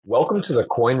Welcome to the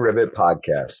Coin Rivet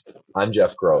podcast. I'm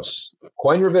Jeff Gross.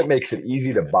 Coin Rivet makes it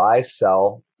easy to buy,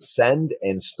 sell, send,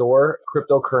 and store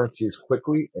cryptocurrencies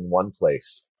quickly in one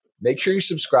place. Make sure you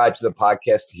subscribe to the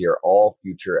podcast to hear all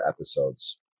future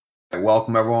episodes.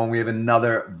 Welcome, everyone. We have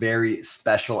another very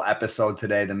special episode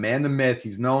today. The man, the myth,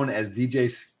 he's known as DJ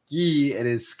Ski. It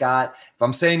is Scott. If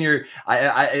I'm saying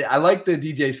I like the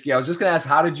DJ Ski. I was just going to ask,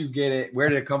 how did you get it? Where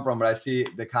did it come from? But I see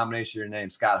the combination of your name.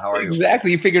 Scott, how are you?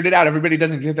 Exactly. You figured it out. Everybody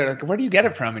doesn't get there. Like, where do you get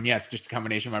it from? And yeah, it's just a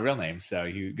combination of my real name. So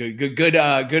good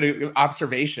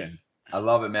observation. I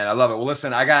love it, man. I love it. Well,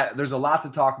 listen, there's a lot to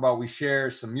talk about. We share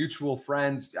some mutual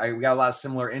friends. We got a lot of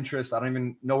similar interests. I don't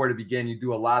even know where to begin. You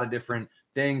do a lot of different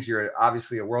things. You're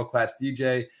obviously a world-class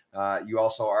DJ. You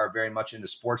also are very much into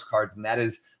sports cards, and that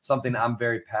is something I'm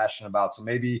very passionate about. So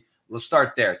maybe let's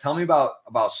start there. Tell me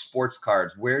about sports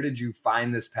cards. Where did you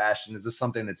find this passion? Is this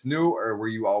something that's new, or were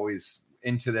you always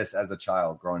into this as a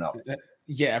child growing up?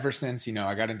 Yeah, ever since,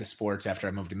 I got into sports after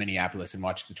I moved to Minneapolis and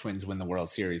watched the Twins win the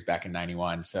World Series back in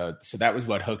 91. So that was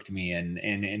what hooked me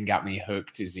and got me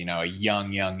hooked as, a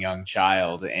young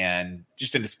child and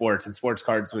just into sports. And sports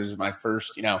cards was my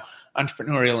first,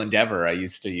 entrepreneurial endeavor. I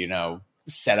used to,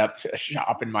 set up a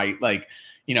shop in my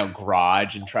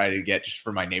garage and try to get just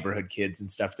for my neighborhood kids and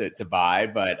stuff to buy.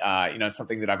 But, it's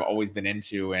something that I've always been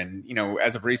into. And,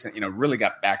 as of recent, really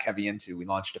got back heavy into. We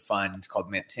launched a fund called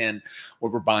Mint 10,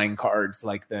 where we're buying cards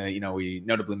like we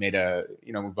notably made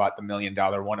we bought the $1 million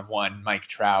one-of-one Mike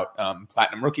Trout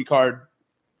platinum rookie card.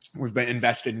 We've been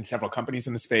invested in several companies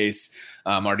in the space.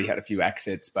 Already had a few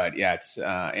exits, but yeah,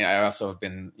 I also have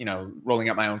been, rolling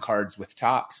out my own cards with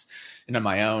Topps and on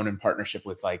my own in partnership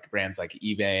with brands like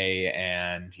eBay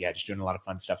and just doing a lot of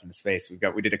fun stuff in the space.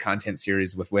 We did a content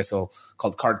series with Whistle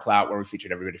called Card Clout, where we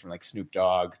featured everybody from Snoop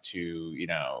Dogg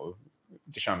to,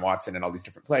 Deshaun Watson and all these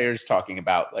different players talking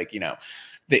about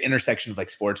the intersection of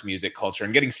sports, music, culture,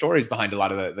 and getting stories behind a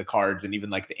lot of the cards and even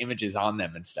the images on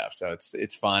them and stuff. So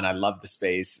it's fun. I love the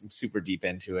space. I'm super deep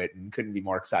into it and couldn't be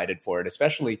more excited for it,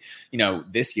 especially,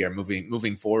 this year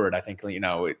moving forward. I think,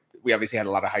 we obviously had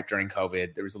a lot of hype during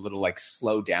COVID. There was a little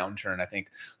slow downturn, I think,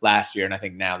 last year. And I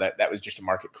think now that was just a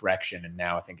market correction. And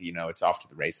now I think, it's off to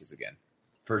the races again.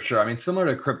 For sure. I mean, similar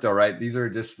to crypto, right? These are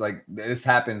just this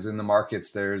happens in the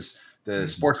markets. There's the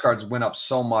sports cards went up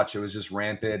so much. It was just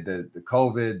rampant. The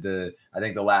COVID, I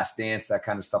think the Last Dance, that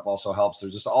kind of stuff also helps.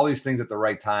 There's just all these things at the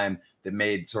right time that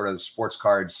made sort of sports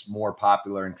cards more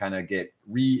popular and kind of get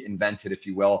reinvented, if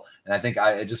you will. And I think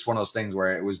it's just one of those things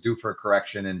where it was due for a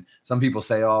correction. And some people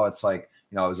say, oh, it's it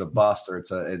was a bust or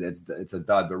it's a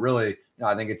dud. But really,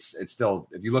 I think it's still,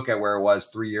 if you look at where it was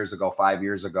 3 years ago, 5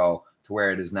 years ago, to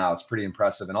where it is now, it's pretty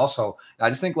impressive. And also,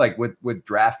 I just think with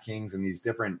DraftKings and these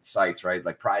different sites, right,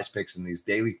 like Prize Picks and these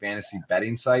daily fantasy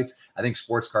betting sites, I think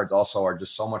sports cards also are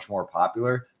just so much more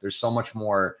popular. There's so much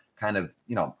more kind of,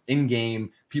 in-game.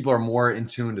 People are more in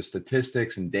tune to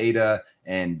statistics and data,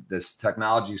 and this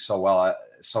technology is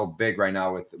so big right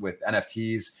now with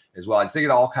NFTs as well. I just think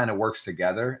it all kind of works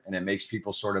together, and it makes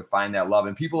people sort of find that love.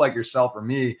 And people like yourself or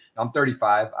me, I'm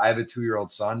 35. I have a 2-year-old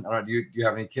son. I don't know. Do you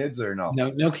have any kids or no?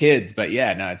 No kids, but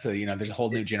yeah, no. It's there's a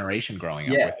whole new generation growing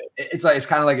up with it.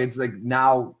 It's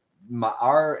now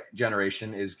our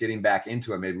generation is getting back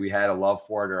into it. Maybe we had a love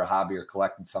for it or a hobby or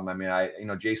collected some. I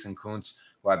mean, Jason Kuntz,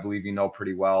 who I believe you know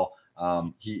pretty well.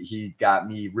 He got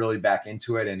me really back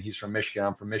into it, and he's from Michigan.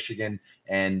 I'm from Michigan,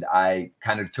 and I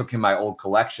kind of took him my old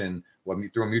collection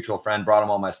through a mutual friend, brought him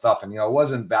all my stuff, and it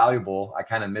wasn't valuable. I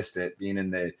kind of missed it being in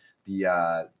the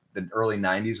early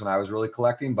 90s when I was really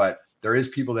collecting. But there is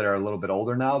people that are a little bit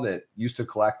older now that used to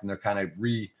collect, and they're kind of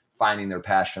refinding their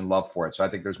passion, love for it. So I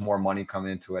think there's more money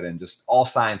coming into it, and just all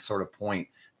signs sort of point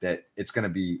that it's going to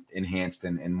be enhanced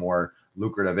and more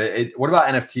lucrative. What about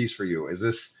NFTs for you?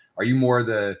 Are you more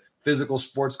the physical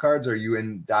sports cards, or are you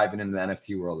diving into the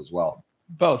NFT world as well?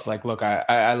 Both. Look,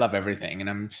 I love everything, and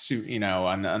I'm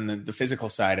on the physical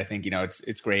side, I think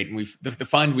it's great. And the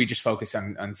fund, we just focus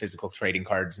on physical trading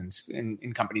cards and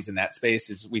in companies in that space.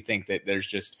 Is we think that there's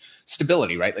just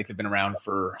stability, right? They've been around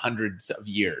for hundreds of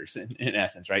years in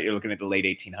essence, right? You're looking at the late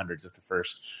 1800s of the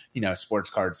first sports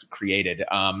cards created.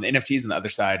 NFTs on the other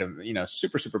side,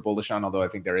 super bullish on. Although I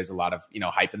think there is a lot of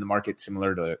hype in the market,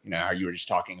 similar to how you were just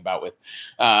talking about with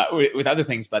other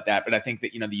things, but I think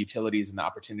that the utilities and the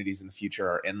opportunities in the future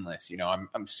culture are endless. You know,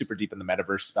 I'm super deep in the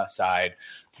metaverse side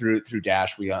through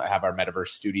Dash. We have our metaverse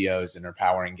studios and are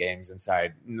powering games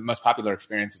inside the most popular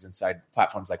experiences inside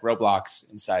platforms like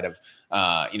Roblox, inside of,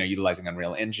 utilizing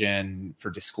Unreal Engine. For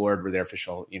Discord, we're their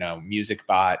official, music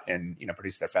bot, and,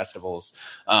 produce their festivals.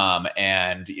 So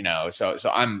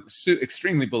I'm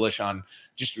extremely bullish on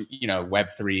just,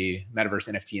 Web3, metaverse,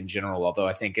 NFT in general. Although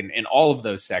I think in all of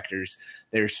those sectors,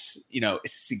 there's, a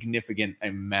significant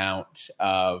amount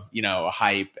of,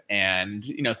 hype and,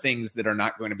 things that are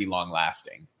not going to be long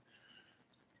lasting.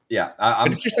 Yeah. But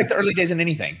it's just like the early days in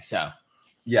anything. So.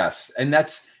 Yes. And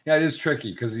it is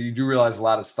tricky because you do realize a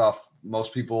lot of stuff.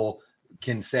 Most people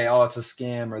can say, oh, it's a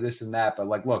scam or this and that. But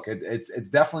like, look, it's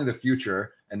definitely the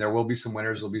future, and there will be some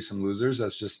winners. There'll be some losers.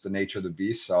 That's just the nature of the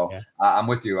beast. So yeah. I'm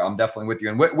with you. I'm definitely with you.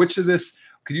 And which of this,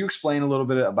 could you explain a little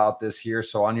bit about this here?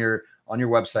 So on your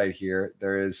website here,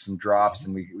 there is some drops,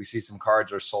 and we see some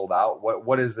cards are sold out.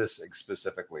 What is this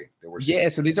specifically that we're seeing? Yeah,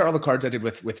 so these are all the cards I did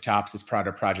with Topps as part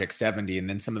of Project 70, and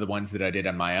then some of the ones that I did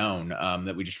on my own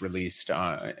that we just released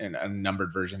in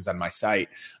numbered versions on my site.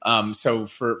 So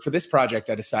for this project,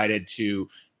 I decided to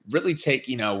really take,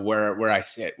 where I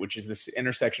sit, which is this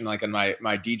intersection, like on my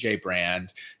DJ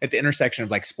brand, at the intersection of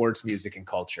like sports, music, and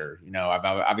culture. I've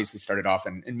obviously started off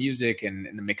in music and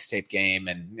in the mixtape game,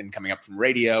 and coming up from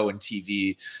radio and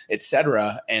TV,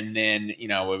 etc. And then,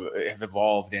 have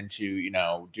evolved into,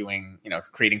 doing,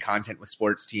 creating content with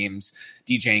sports teams,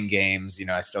 DJing games.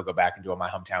 I still go back and do all my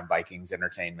hometown Vikings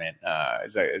entertainment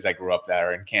as I grew up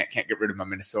there, and can't get rid of my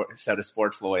Minnesota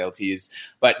sports loyalties.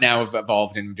 But now I've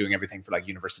evolved in doing everything for like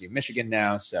University of Michigan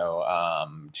now, so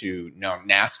to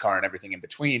NASCAR and everything in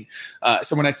between.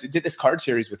 So when I did this card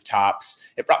series with Topps,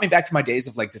 it brought me back to my days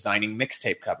of like designing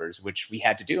mixtape covers, which we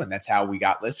had to do, and that's how we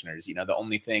got listeners. The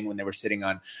only thing when they were sitting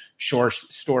on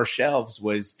store shelves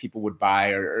was people would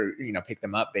buy or pick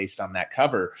them up based on that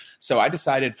cover. So I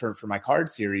decided for my card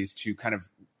series to kind of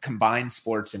combine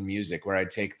sports and music, where I'd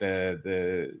take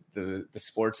the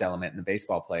sports element and the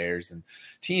baseball players and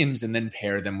teams, and then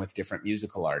pair them with different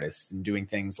musical artists, and doing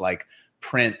things like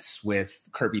Prince with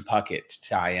Kirby Puckett to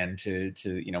tie into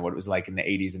what it was like in the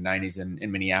 80s and 90s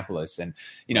in Minneapolis. And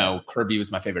Kirby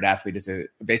was my favorite athlete as a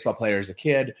baseball player as a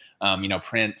kid.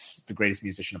 Prince, the greatest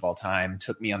musician of all time,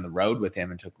 took me on the road with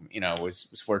him, and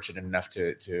was fortunate enough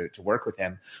to work with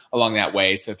him along that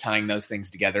way. So tying those things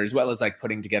together, as well as like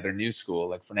putting together new school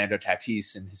like Fernando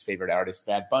Tatis and his favorite artist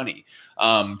Bad Bunny,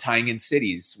 tying in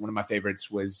cities. One of my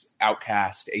favorites was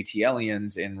Outkast,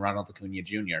 ATLiens, and Ronald Acuna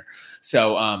Jr.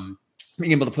 So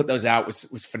being able to put those out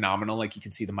was phenomenal. Like you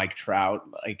can see the Mike Trout,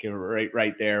 like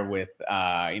right there with,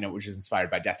 which is inspired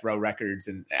by Death Row Records,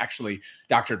 and actually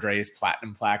Dr. Dre's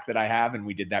platinum plaque that I have. And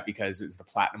we did that because it's the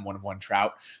platinum 1-of-1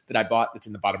 Trout that I bought, that's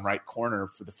in the bottom right corner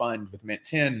for the fund with Mint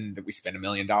 10 that we spent $1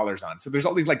 million on. So there's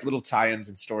all these like little tie-ins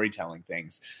and storytelling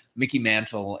things. Mickey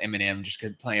Mantle, Eminem, just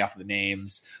could play off of the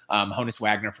names. Honus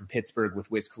Wagner from Pittsburgh with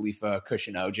Wiz Khalifa, Kush,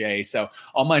 and OJ. So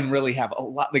all mine really have a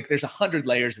lot, like there's 100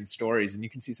 layers and stories, and you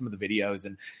can see some of the videos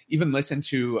and even listen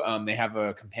to, they have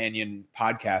a companion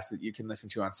podcast that you can listen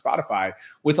to on Spotify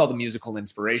with all the musical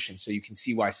inspiration. So you can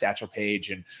see why Satchel Paige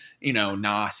and,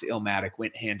 Nas, Illmatic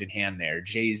went hand in hand there,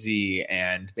 Jay-Z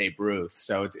and Babe Ruth.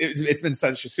 So it's been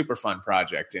such a super fun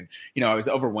project. And, I was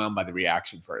overwhelmed by the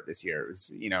reaction for it this year. It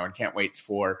was, and can't wait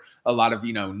for a lot of,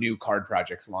 new card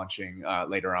projects launching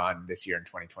later on this year in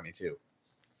 2022.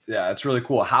 Yeah, it's really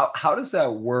cool. How does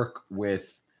that work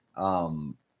with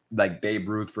like Babe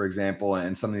Ruth, for example,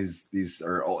 and some of these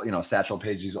are, Satchel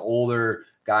Paige, these older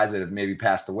guys that have maybe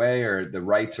passed away, or the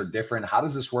rights are different? How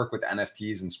does this work with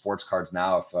NFTs and sports cards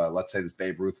now? If let's say this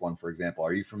Babe Ruth one, for example,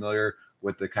 are you familiar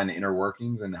with the kind of inner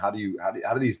workings, and how do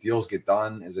these deals get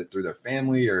done? Is it through their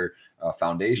family or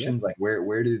foundations? Yeah. Like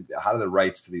how do the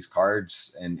rights to these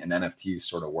cards and NFTs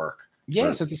sort of work?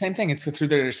 Yeah, so it's the same thing. It's through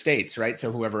their estates, right?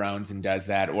 So whoever owns and does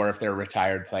that, or if they're a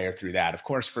retired player, through that. Of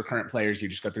course, for current players, you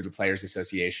just go through the players'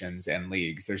 associations and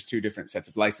leagues. There's two different sets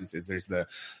of licenses. There's the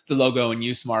logo and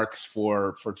use marks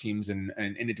for teams and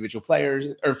individual players,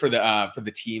 or for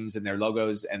the teams and their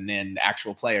logos, and then the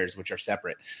actual players, which are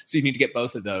separate. So you need to get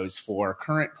both of those for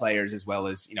current players as well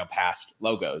as past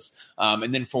logos.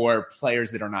 And then for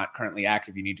players that are not currently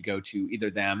active, you need to go to either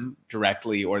them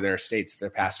directly or their estates if they're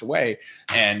passed away,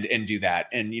 and do that.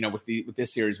 And with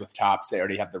this series with Topps, they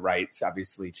already have the rights,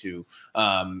 obviously, to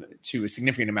a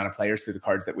significant amount of players through the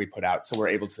cards that we put out. So we're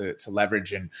able to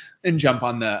leverage and jump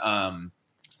on the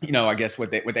I guess what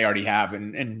they already have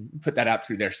and put that out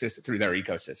through their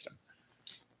ecosystem.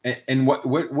 And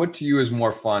what to you is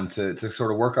more fun, to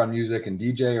sort of work on music and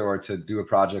DJ, or to do a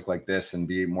project like this and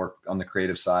be more on the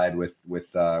creative side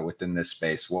within this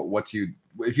space? What to you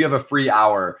if you have a free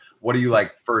hour, what are you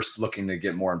like first looking to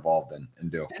get more involved in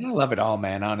and do? And I love it all,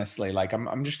 man. Honestly, like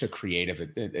I'm just a creative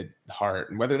at heart,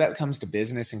 and whether that comes to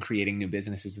business and creating new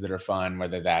businesses that are fun,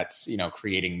 whether that's, you know,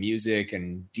 creating music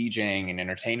and DJing and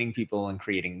entertaining people and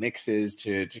creating mixes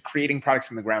to creating products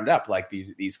from the ground up, like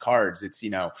these cards. It's,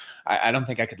 you know, I don't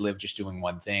think I could live just doing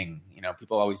one thing. You know,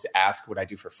 people always ask what I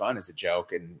do for fun as a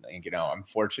joke, and you know, I'm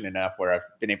fortunate enough where I've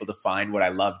been able to find what I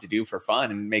love to do for fun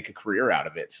and make a career out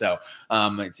of it. So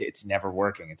it's never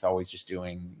working. It's always just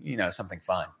doing, you know, something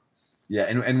fun. Yeah.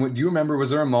 And do you remember, was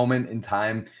there a moment in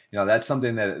time, you know, that's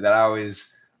something that I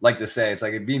always like to say, it's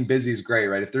like being busy is great,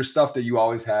 right? If there's stuff that you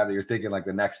always have that you're thinking like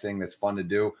the next thing that's fun to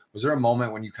do, was there a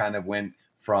moment when you kind of went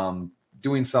from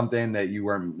doing something that you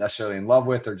weren't necessarily in love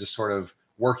with, or just sort of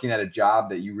working at a job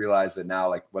that you realize that now,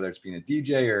 like whether it's being a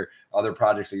DJ or other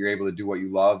projects, that you're able to do what you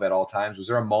love at all times? Was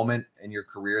there a moment in your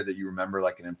career that you remember,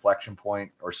 like an inflection point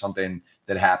or something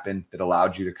that happened that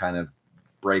allowed you to kind of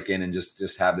break in and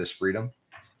just have this freedom?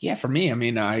 Yeah, for me, I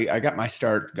mean, I got my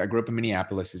start. I grew up in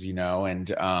Minneapolis, as you know, and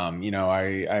you know,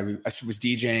 I was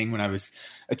DJing when I was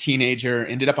a teenager.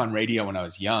 Ended up on radio when I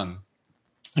was young,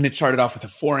 and it started off with a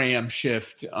 4 a.m.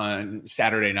 shift on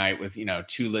Saturday night with, you know,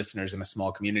 2 listeners in a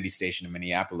small community station in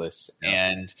Minneapolis,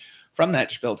 and from that,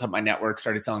 just built up my network,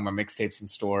 started selling my mixtapes in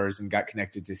stores, and got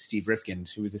connected to Steve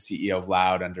Rifkind, who was the CEO of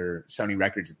Loud under Sony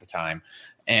Records at the time,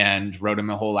 and wrote him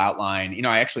a whole outline. You know,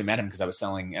 I actually met him because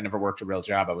I never worked a real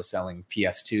job. I was selling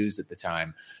PS2s at the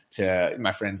time to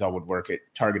my friends. All would work at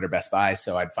Target or Best Buy.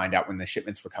 So I'd find out when the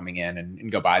shipments were coming in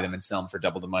and go buy them and sell them for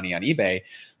double the money on eBay.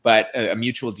 But a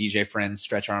mutual DJ friend,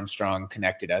 Stretch Armstrong,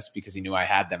 connected us because he knew I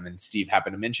had them. And Steve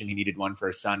happened to mention he needed one for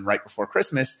his son right before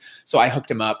Christmas. So I hooked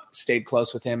him up, stayed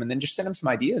close with him, and then just sent him some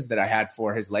ideas that I had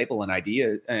for his label and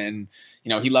idea. And, you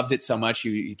know, he loved it so much,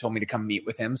 he told me to come meet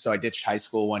with him. So I ditched high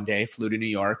school one day, flew to New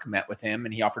York, met with him,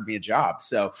 and he offered me a job.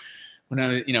 So when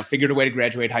I, you know, figured a way to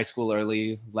graduate high school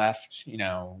early, left, you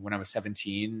know, when I was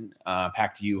 17,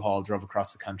 packed a U-Haul, drove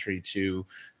across the country to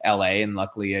LA, and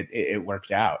luckily it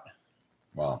worked out.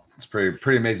 Wow, it's pretty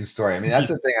amazing story. I mean, that's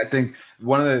the thing. I think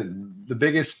one of the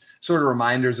biggest sort of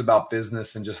reminders about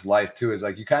business and just life too is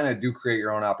like you kind of do create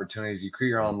your own opportunities. You create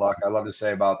your own luck. I love to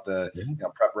say about the you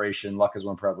know, preparation. Luck is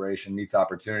when preparation meets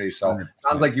opportunity. So it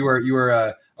sounds like you were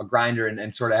a grinder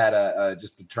and sort of had a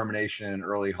just determination and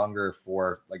early hunger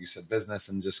for, like you said, business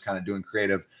and just kind of doing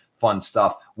creative, fun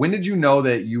stuff. When did you know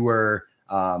that you were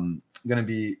going to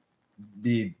be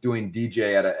doing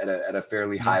DJ at a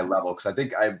fairly high level? Because I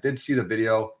think I did see the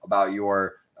video about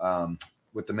your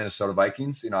with the Minnesota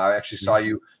Vikings. You know, I actually saw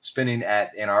you spinning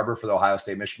at Ann Arbor for the Ohio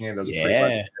State Michigan game. That was a pretty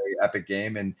legendary, epic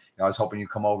game, and you know, I was hoping you'd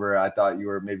come over. I thought you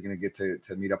were maybe going to get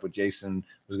to meet up with Jason.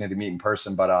 Was going to meet in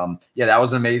person, but yeah, that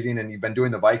was amazing. And you've been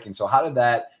doing the Vikings. So how did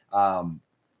that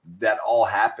that all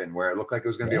happen? Where it looked like it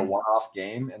was going to be a one-off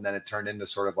game, and then it turned into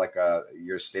sort of like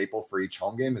your staple for each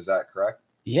home game. Is that correct?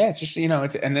 Yeah, it's just, you know,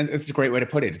 and then it's a great way to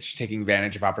put it. It's just taking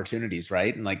advantage of opportunities,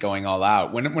 right? And like going all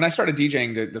out. When I started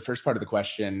DJing, the first part of the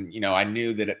question, you know, I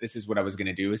knew that this is what I was going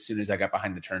to do as soon as I got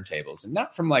behind the turntables, and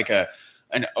not from like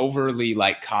an overly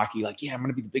like cocky, like, yeah, I'm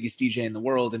going to be the biggest DJ in the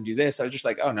world and do this. I was just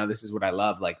like, oh no, this is what I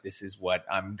love. Like, this is what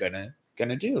I'm gonna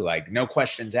do. Like, no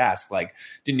questions asked. Like,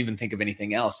 didn't even think of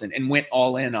anything else, and went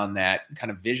all in on that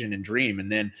kind of vision and dream.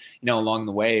 And then, you know, along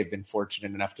the way, I've been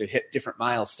fortunate enough to hit different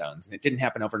milestones, and it didn't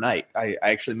happen overnight. I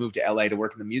actually moved to LA to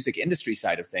work in the music industry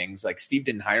side of things. Like, Steve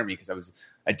didn't hire me because I was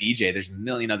a DJ. There's a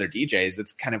million other DJs.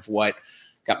 That's kind of what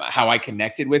how I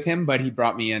connected with him, but he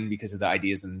brought me in because of the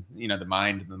ideas and, you know, the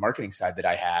mind and the marketing side that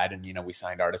I had. And, you know, we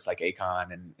signed artists like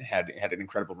Akon and had an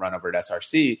incredible run over at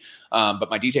SRC.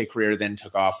 But my DJ career then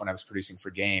took off when I was producing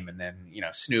for Game, and then, you know,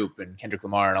 Snoop and Kendrick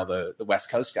Lamar and all the West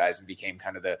Coast guys, and became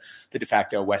kind of the de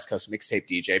facto West Coast mixtape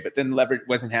DJ. But then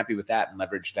wasn't happy with that and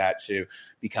leveraged that to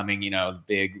becoming, you know,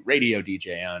 big radio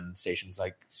DJ on stations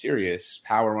like Sirius,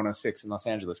 Power 106 in Los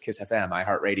Angeles, Kiss FM,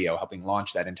 iHeartRadio, helping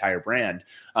launch that entire brand,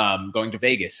 going to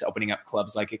Vegas, opening up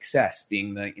clubs like Excess,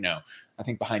 being the, you know, I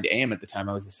think behind AM at the time,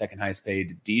 I was the second highest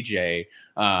paid DJ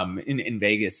in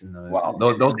Vegas. Wow,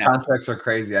 those contracts are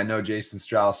crazy. I know Jason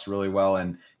Strauss really well,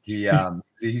 and he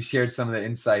shared some of the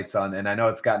insights on, and I know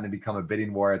it's gotten to become a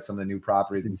bidding war at some of the new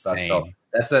properties and stuff.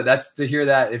 So that's to hear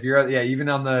that if you're even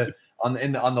on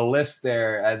on the list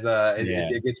there as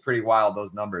it gets pretty wild,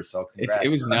 those numbers. So it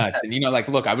was nuts. And, like,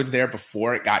 look, I was there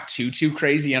before it got too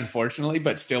crazy, unfortunately,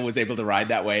 but still was able to ride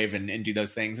that wave and do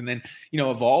those things. And then,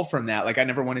 evolve from that. Like, I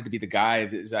never wanted to be the guy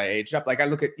that, as I aged up, like I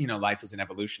look at, life as an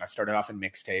evolution. I started off in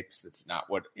mixtapes. That's not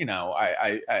what,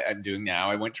 I'm doing now.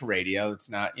 I went to radio. It's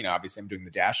not, obviously I'm doing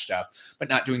the Dash stuff, but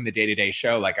not doing the day-to-day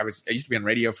show. Like I used to be on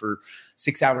radio for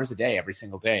 6 hours a day, every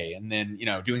single day. And then,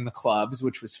 doing the clubs,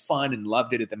 which was fun and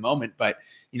loved it at the moment. But,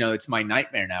 it's my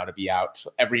nightmare now to be out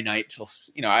every night till,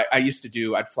 I used to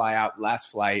do, I'd fly out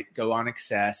last flight, go on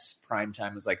Access. Prime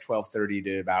time was like 12:30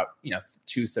 to about,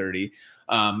 2:30.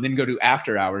 Then go to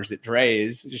after hours at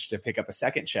Dre's just to pick up a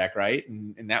second check. Right.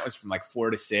 And that was from like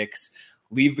 4 to 6.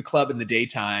 Leave the club in the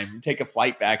daytime, take a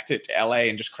flight back to LA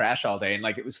and just crash all day. And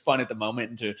like, it was fun at the moment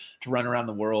and to run around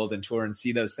the world and tour and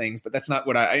see those things. But that's not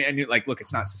what I knew. Like, look,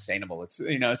 it's not sustainable. It's,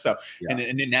 so, yeah.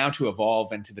 And now to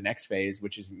evolve into the next phase,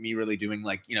 which is me really doing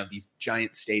like, these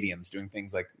giant stadiums, doing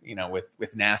things like,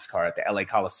 with NASCAR at the LA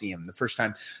Coliseum, the first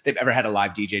time they've ever had a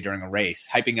live DJ during a race,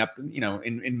 hyping up,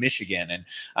 in Michigan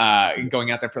and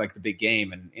going out there for like the big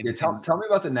game. And tell me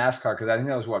about the NASCAR. Cause I think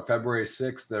that was February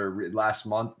 6th or last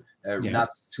month. Not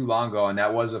too long ago, and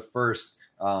that was a first.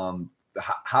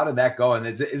 How did that go? And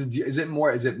is it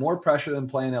more pressure than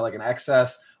playing at like an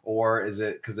Excess, or is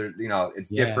it because there it's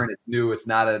different, it's new, it's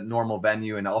not a normal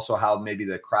venue, and also how maybe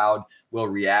the crowd will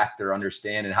react or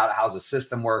understand, and how's the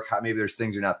system work? How maybe there's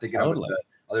things you're not thinking of. The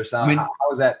other sound. How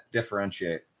does that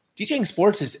differentiate? DJing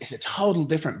sports is a total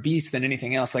different beast than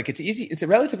anything else. Like it's easy. It's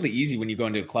relatively easy when you go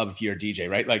into a club if you're a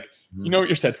DJ, right? Like, you know what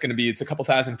your set's going to be. It's a couple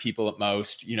thousand people at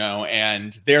most,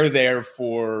 and they're there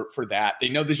for that. They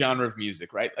know the genre of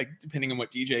music, right? Like depending on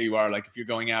what DJ you are, like if you're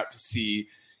going out to see,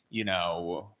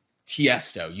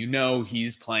 Tiesto,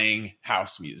 he's playing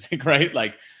house music, right?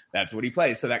 Like that's what he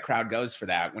plays. So that crowd goes for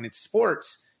that. When it's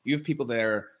sports, you have people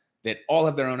there that all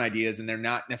have their own ideas and they're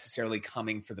not necessarily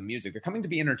coming for the music. They're coming to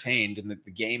be entertained, and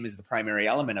the game is the primary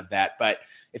element of that. But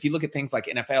if you look at things like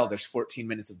NFL, there's 14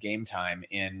 minutes of game time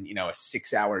in, a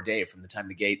 6-hour day from the time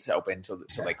the gates open till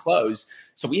they close.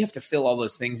 So we have to fill all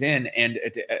those things in and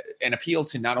appeal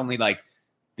to not only like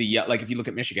like if you look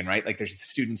at Michigan, right? Like there's a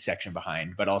student section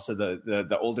behind, but also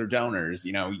the older donors,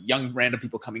 young random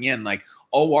people coming in, like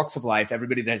all walks of life,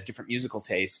 everybody that has different musical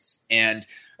tastes. And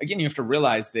again, you have to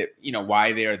realize that,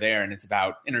 why they are there, and it's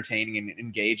about entertaining and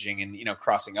engaging and,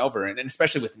 crossing over. And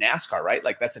especially with NASCAR, right?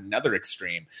 Like that's another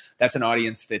extreme. That's an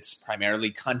audience that's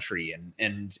primarily country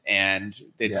and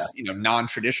it's,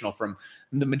 non-traditional from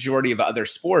the majority of other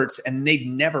sports. And they've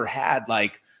never had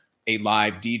like a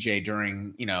live DJ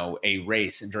during, a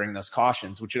race and during those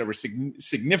cautions, which there were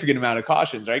significant amount of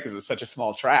cautions, right? Because it was such a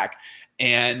small track.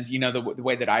 And, the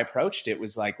way that I approached it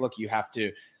was like, look,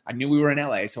 I knew we were in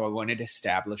LA, so I wanted to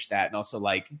establish that and also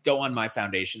like go on my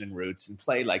foundation and roots and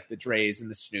play like the Dre's and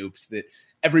the Snoops that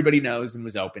everybody knows and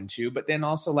was open to, but then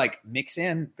also like mix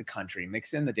in the country,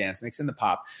 mix in the dance, mix in the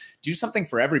pop, do something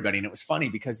for everybody. And it was funny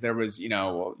because there was,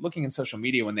 looking in social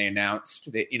media when they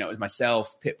announced that, it was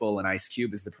myself, Pitbull, and Ice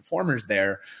Cube as the performers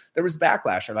there was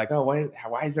backlash. They're like, oh,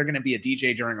 why is there going to be a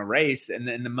DJ during a race? And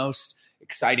then the most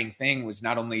exciting thing was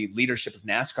not only leadership of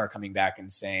NASCAR coming back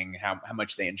and saying how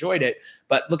much they enjoyed it,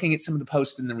 but looking at some of the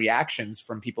posts and the reactions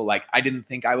from people like, I didn't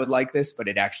think I would like this, but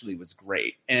it actually was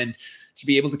great. And to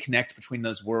be able to connect between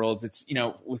those worlds, it's,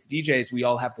 with DJs, we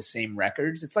all have the same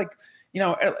records. It's like,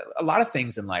 a lot of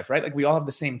things in life, right? Like we all have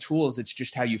the same tools. It's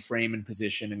just how you frame and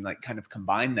position and like kind of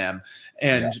combine them.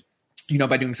 And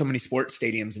by doing so many sports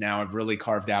stadiums now, I've really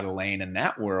carved out a lane in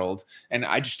that world, and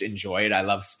I just enjoy it. I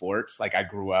love sports. Like I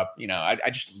grew up, I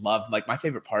just loved, like my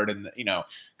favorite part in the,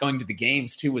 going to the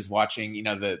games too was watching,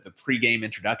 the pregame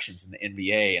introductions in the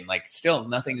NBA, and like still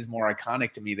nothing is more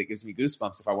iconic to me that gives me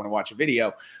goosebumps if I want to watch a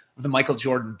video of the Michael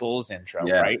Jordan Bulls intro,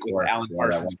 right? With Alan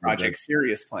Parsons Project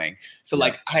Sirius playing. So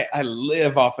like I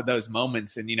live off of those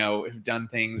moments, and, have done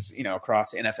things,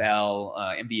 across NFL,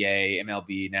 NBA,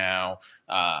 MLB now.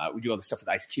 We do all the stuff with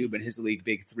Ice Cube and his league,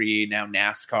 Big Three, now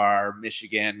NASCAR,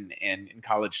 Michigan, and in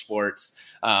college sports.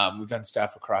 We've done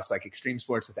stuff across like extreme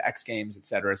sports with the X Games, et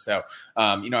cetera. So,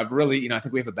 I've really, I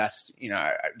think we have the best,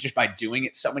 just by doing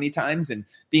it so many times and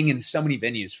being in so many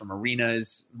venues from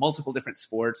arenas, multiple different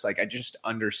sports. Like I just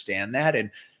understand that.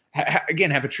 And again,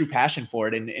 have a true passion for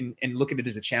it and look at it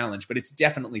as a challenge, but it's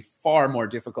definitely far more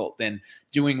difficult than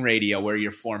doing radio where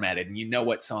you're formatted and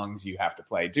what songs you have to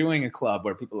play, doing a club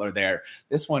where people are there.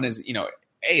 This one is,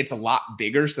 it's a lot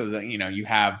bigger so that, you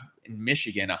have in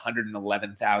Michigan,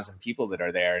 111,000 people that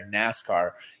are there. In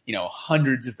NASCAR,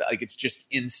 hundreds of, like, it's just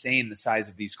insane the size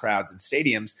of these crowds and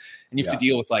stadiums. And you have to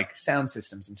deal with like sound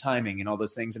systems and timing and all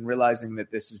those things, and realizing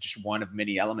that this is just one of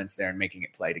many elements there and making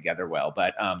it play together well.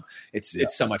 But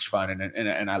it's so much fun,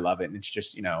 and I love it. And it's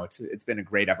just, it's been a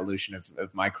great evolution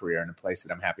of my career, and a place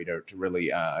that I'm happy to really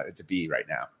to be right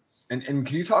now. And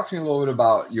can you talk to me a little bit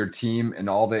about your team and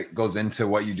all that goes into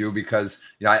what you do? Because,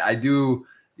 I do,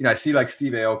 I see like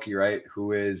Steve Aoki, right,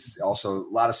 who is also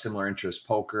a lot of similar interests,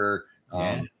 poker,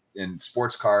 and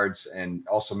sports cards, and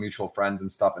also mutual friends and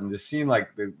stuff. And just seeing like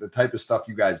the type of stuff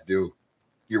you guys do,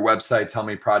 your websites, how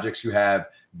many projects you have,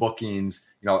 bookings,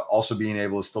 also being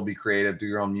able to still be creative, do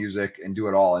your own music and do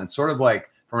it all. And it's sort of like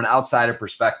from an outsider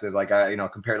perspective, like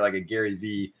compared to like a Gary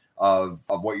Vee of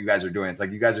what you guys are doing. It's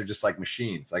like you guys are just like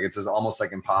machines. Like it's just almost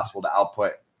like impossible to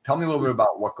output. Tell me a little bit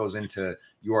about what goes into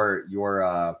your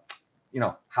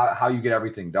how you get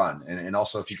everything done. And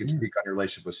also if you could speak on your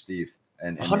relationship with Steve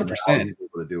and 100%. how he's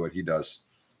able to do what he does.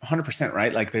 100%,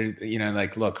 right? Like there,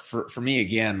 like, look, for me,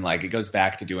 again, like it goes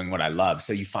back to doing what I love.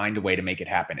 So you find a way to make it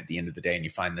happen at the end of the day, and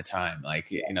you find the time. Like,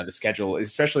 the schedule,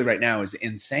 especially right now, is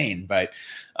insane. But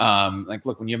like,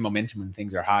 look, when you have momentum and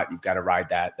things are hot, you've got to ride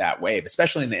that wave,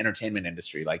 especially in the entertainment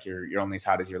industry. Like you're only as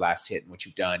hot as your last hit and what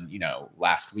you've done,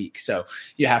 last week. So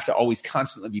you have to always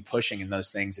constantly be pushing in those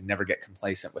things and never get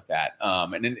complacent with that.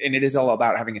 And it is all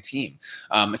about having a team,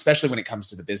 especially when it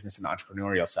comes to the business and the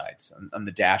entrepreneurial sides. On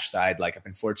the Dash side, like I've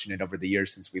been fortunate over the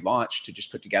years since we launched to just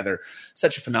put together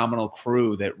such a phenomenal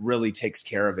crew that really takes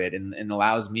care of it and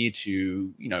allows me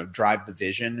to, drive the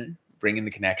vision, bring in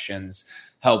the connections,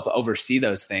 help oversee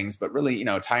those things, but really,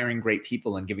 it's hiring great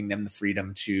people and giving them the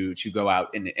freedom to go out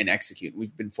and execute.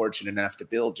 We've been fortunate enough to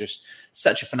build just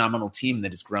such a phenomenal team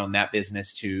that has grown that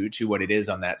business to what it is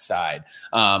on that side.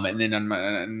 And then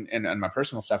on my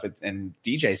personal stuff and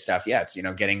DJ stuff, it's,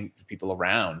 getting people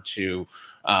around to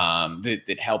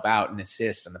that help out and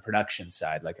assist on the production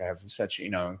side. Like I have such,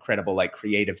 incredible like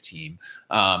creative team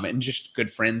and just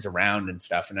good friends around and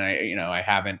stuff. And I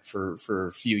haven't for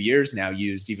a few years now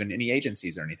used even any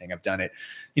agencies or anything. I've done it,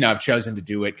 I've chosen to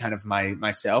do it kind of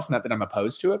myself. Not that I'm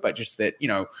opposed to it, but just that,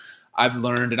 I've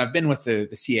learned, and I've been with the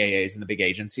CAAs and the big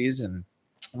agencies, and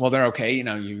well, they're okay.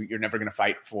 You're never going to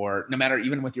fight for, no matter,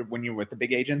 even when you're with the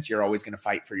big agents, you're always going to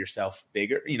fight for yourself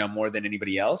bigger, more than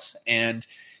anybody else. And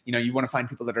you want to find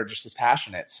people that are just as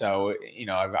passionate. So,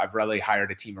 I've really hired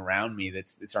a team around me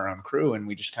that's our own crew, and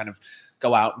we just kind of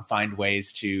go out and find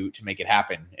ways to make it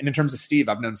happen. And in terms of Steve,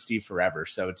 I've known Steve forever,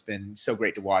 so it's been so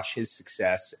great to watch his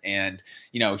success. And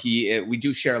we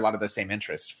do share a lot of the same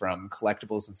interests, from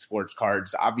collectibles and sports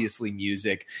cards, obviously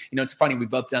music. It's funny,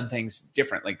 we've both done things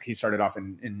different. Like he started off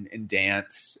in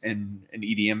dance and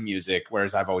EDM music,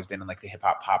 whereas I've always been in like the hip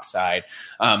hop pop side.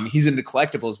 He's into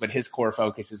collectibles, but his core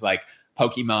focus is like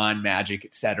Pokemon, Magic,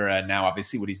 etc. And now,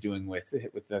 obviously, what he's doing with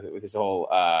his whole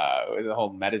the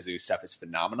whole MetaZoo stuff is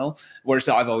phenomenal. Whereas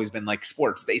I've always been like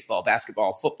sports, baseball,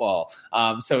 basketball, football.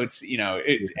 So it's he's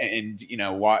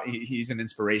an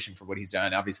inspiration for what he's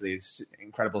done. Obviously, he's an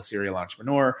incredible serial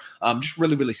entrepreneur, just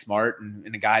really, really smart,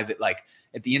 and a guy that, like,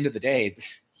 at the end of the day,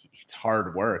 it's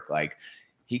hard work. Like,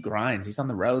 he grinds. He's on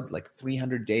the road like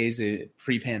 300 days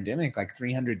pre-pandemic, like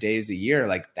 300 days a year.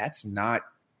 Like, that's not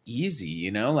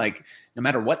easy, like no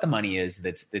matter what the money is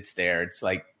that's there, it's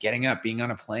like getting up, being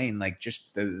on a plane, like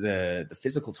just the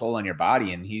physical toll on your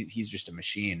body. And he's just a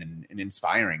machine and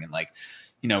inspiring. And like,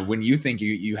 when you think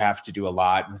you have to do a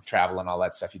lot with travel and all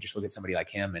that stuff, you just look at somebody like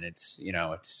him, and it's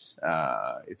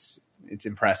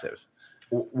impressive.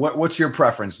 What's your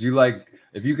preference? Do you like,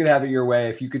 if you could have it your way,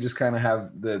 if you could just kind of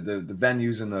have the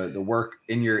venues and the work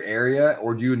in your area,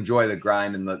 or do you enjoy the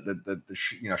grind and the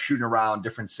shooting around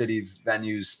different cities,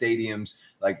 venues, stadiums?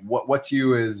 Like what to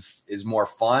you is more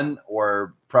fun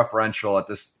or preferential at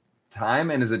this time?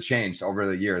 And has it changed over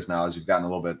the years now as you've gotten a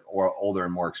little bit older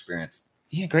and more experienced?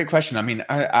 Yeah, great question. I mean,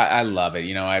 I love it.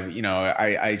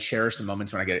 I cherish the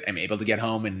moments when I'm able to get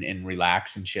home and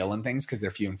relax and chill and things, because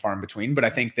they're few and far in between. But I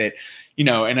think that,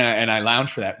 and I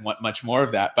lounge for that, want much more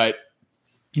of that. But,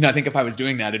 I think if I was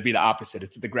doing that, it'd be the opposite.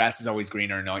 It's the grass is always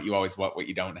greener, and you always want what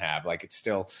you don't have. Like, it's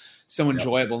still so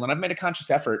enjoyable. Yep. And I've made a conscious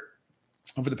effort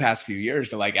over the past few years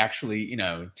to like actually,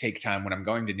 take time when I'm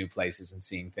going to new places and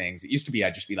seeing things. It used to be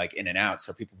I'd just be like in and out.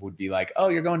 So people would be like, oh,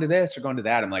 you're going to this or going to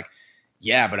that. I'm like,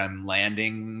 yeah, but I'm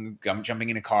landing, I'm jumping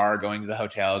in a car, going to the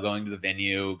hotel, going to the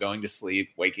venue, going to sleep,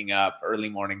 waking up, early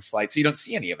mornings flight. So you don't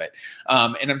see any of it.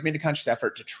 And I've made a conscious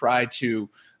effort to try to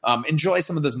enjoy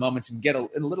some of those moments and get a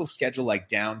little schedule like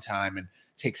downtime and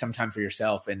take some time for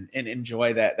yourself and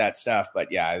enjoy that stuff.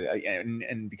 But yeah,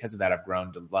 and because of that, I've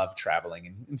grown to love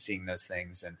traveling and seeing those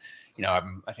things. And, you know,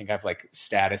 I think I've like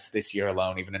status this year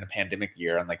alone, even in a pandemic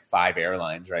year, on like 5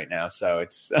 airlines right now. So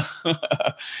it's,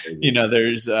 you know,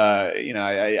 there's, you know,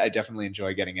 I definitely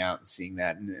enjoy getting out and seeing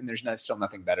that. And there's still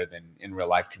nothing better than in real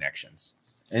life connections.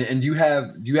 And do you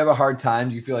have a hard time?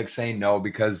 Do you feel like saying no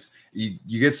because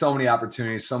you get so many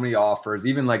opportunities, so many offers,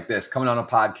 even like this coming on a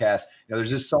podcast, you know, there's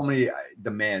just so many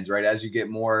demands, right? As you get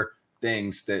more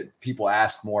things that people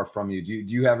ask more from you, do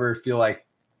you ever feel like,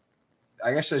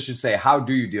 I guess I should say, how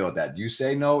do you deal with that? Do you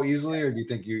say no easily, or do you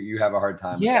think you have a hard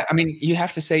time? Yeah. I mean, you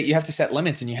have to set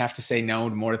limits, and you have to say no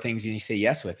to more things than you say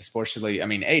yes with, especially, I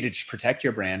mean, to protect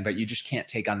your brand, but you just can't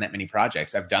take on that many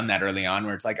projects. I've done that early on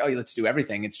where it's like, oh, let's do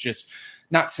everything. It's just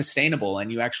not sustainable, and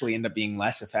you actually end up being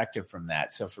less effective from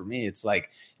that. So for me, it's like,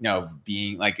 you know,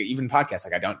 being like, even podcasts,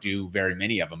 like I don't do very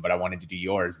many of them, but I wanted to do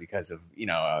yours because of, you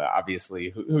know, obviously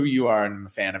who you are, and I'm a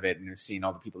fan of it, and I've seen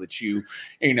all the people that you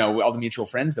know, all the mutual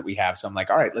friends that we have. So I'm like,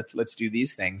 all right, let's do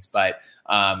these things. But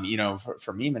you know,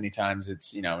 for me, many times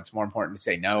it's, you know, it's more important to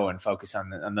say no and focus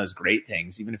on those great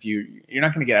things. Even if you're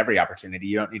not going to get every opportunity,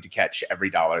 you don't need to catch every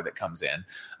dollar that comes in.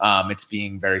 It's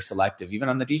being very selective, even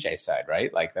on the DJ side,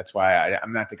 right? Like that's why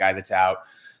I'm not the guy that's out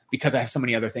because I have so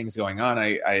many other things going on.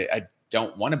 I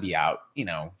don't want to be out, you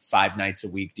know, 5 nights a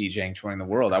week DJing, touring the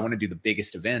world. I want to do the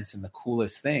biggest events and the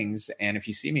coolest things. And if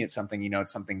you see me at something, you know,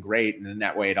 it's something great. And then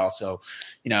that way it also,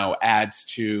 you know, adds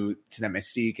to that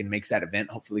mystique and makes that event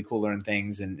hopefully cooler and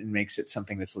things, and makes it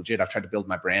something that's legit. I've tried to build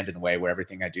my brand in a way where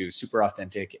everything I do is super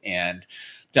authentic and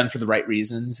done for the right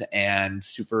reasons, and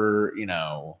super, you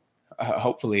know,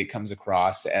 hopefully it comes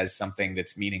across as something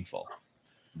that's meaningful.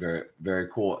 Very, very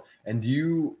cool. And do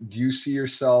you see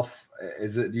yourself,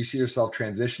 do you see yourself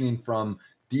transitioning from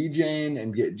DJing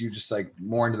and do you just like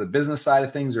more into the business side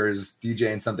of things, or is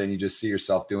DJing something you just see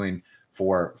yourself doing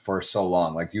for so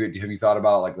long? Like, have you thought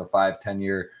about like the 5-10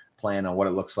 year plan on what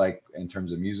it looks like in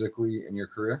terms of musically in your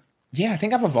career? Yeah, I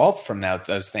think I've evolved from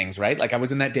those things, right? Like I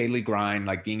was in that daily grind,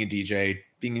 like being a DJ,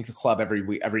 being in the club every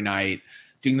week, every night,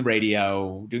 doing the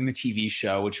radio, doing the TV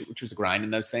show, which was a grind in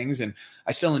those things. And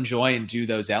I still enjoy and do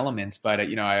those elements, but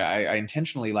you know, I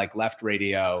intentionally like left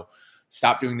radio,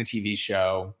 stopped doing the TV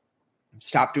show,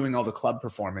 stopped doing all the club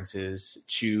performances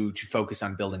to focus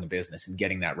on building a business and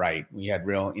getting that right. We had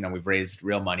we've raised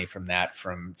real money from that,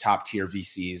 from top tier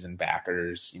VCs and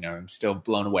backers. You know, I'm still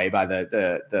blown away by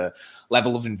the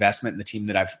level of investment in the team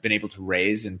that I've been able to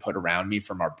raise and put around me,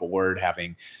 from our board,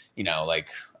 having, you know, like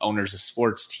owners of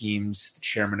sports teams, the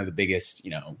chairman of the biggest,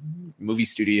 you know, movie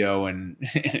studio and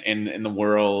in the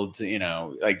world, you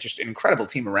know, like just an incredible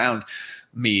team around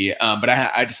me. But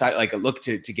I decided, like, look,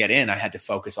 to get in, I had to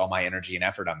focus all my energy and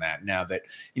effort on that. Now that,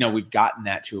 you know, we've gotten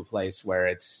that to a place where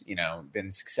it's, you know,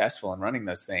 been successful in running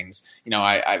those things, you know,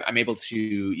 I'm able to,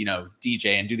 you know,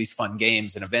 DJ and do these fun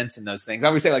games and events and those things. I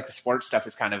always say like the sports stuff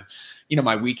is kind of, you know,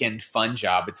 my weekend fun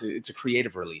job. It's a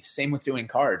creative release. Same with doing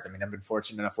cards. I mean, I've been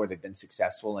fortunate enough where they've been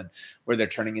successful and where they're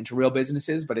turning into real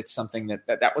businesses, but it's something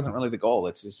that wasn't really the goal.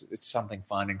 It's something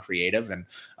fun and creative. And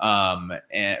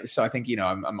so I think, you know,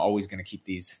 I'm always going to keep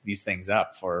these things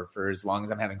up for as long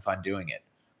as I'm having fun doing it.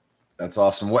 That's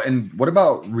awesome. What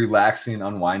about relaxing,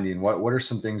 unwinding? What are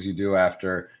some things you do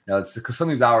after, you know, it's because some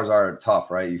of these hours are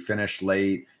tough, right? You finish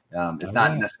late. It's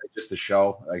not necessarily just a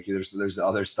show. Like there's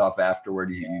other stuff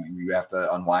afterward you have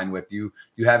to unwind with. Do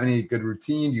you have any good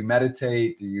routine? Do you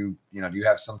meditate? Do you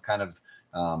have some kind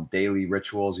of daily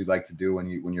rituals you'd like to do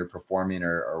when you're performing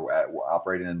or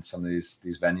operating in some of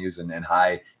these venues and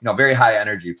high, you know, very high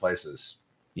energy places?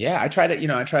 Yeah, I try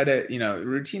to,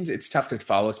 routines, it's tough to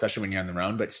follow, especially when you're on the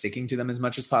road, but sticking to them as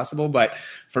much as possible. But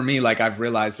for me, like I've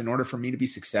realized, in order for me to be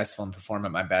successful and perform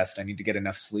at my best, I need to get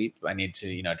enough sleep. I need to,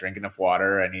 you know, drink enough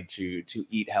water. I need to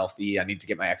eat healthy. I need to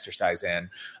get my exercise in.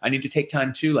 I need to take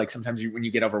time too. Like sometimes when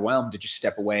you get overwhelmed, to just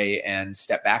step away and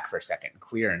step back for a second,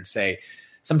 clear, and say,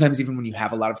 sometimes even when you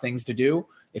have a lot of things to do,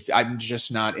 if I'm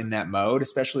just not in that mode,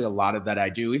 especially a lot of that I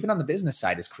do, even on the business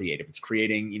side, is creative. It's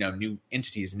creating, you know, new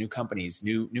entities, new companies,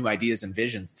 new ideas and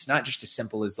visions. It's not just as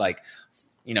simple as like,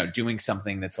 you know, doing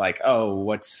something that's like, oh,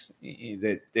 what's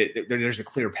that there's a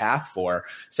clear path for.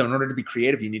 So in order to be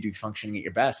creative, you need to be functioning at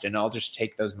your best. And I'll just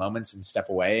take those moments and step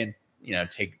away and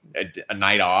take a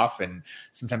night off and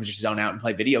sometimes just zone out and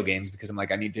play video games because I'm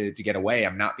like, I need to get away.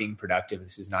 I'm not being productive.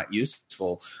 This is not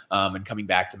useful. And coming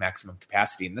back to maximum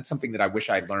capacity. And that's something that I wish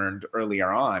I learned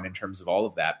earlier on in terms of all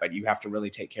of that, but you have to really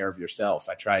take care of yourself.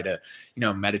 I try to,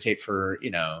 meditate for,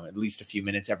 at least a few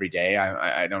minutes every day.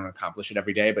 I don't accomplish it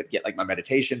every day, but get like my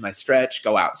meditation, my stretch,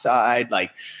 go outside,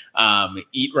 like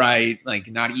eat right, like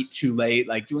not eat too late,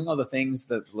 like doing all the things,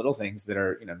 the little things that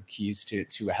are, keys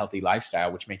to a healthy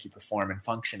lifestyle, which make you perform and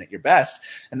function at your best.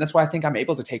 And that's why I think I'm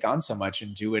able to take on so much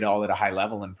and do it all at a high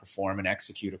level and perform and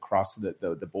execute across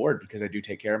the board, because I do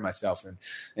take care of myself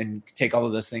and take all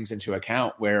of those things into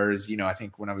account. Whereas, I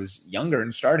think when I was younger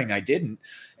and starting, I didn't,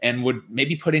 and would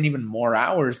maybe put in even more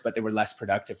hours, but they were less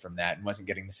productive from that and wasn't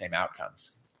getting the same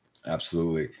outcomes.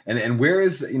 Absolutely. And where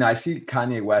is, I see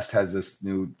Kanye West has this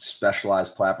new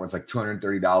specialized platform. It's like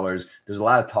 $230. There's a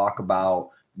lot of talk about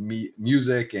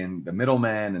music and the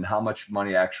middleman and how much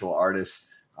money actual artists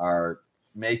are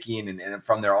making and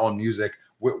from their own music.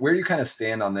 Where do you kind of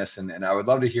stand on this? And I would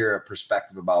love to hear a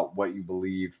perspective about what you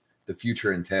believe the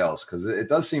future entails, because it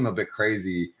does seem a bit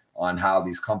crazy on how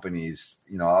these companies,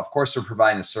 of course they're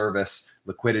providing a service,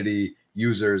 liquidity,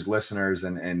 users, listeners,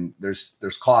 and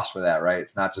there's cost for that, right?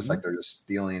 It's not just like they're just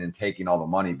stealing and taking all the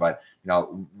money, but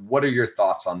what are your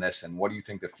thoughts on this, and what do you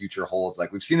think the future holds?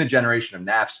 Like, we've seen the generation of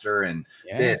Napster and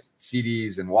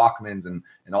CDs and Walkmans and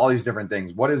all these different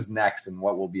things. What is next, and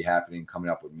what will be happening coming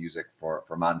up with music for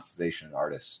monetization and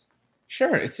artists?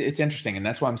 Sure. It's interesting. And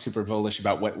that's why I'm super bullish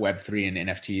about what Web3 and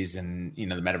NFTs and,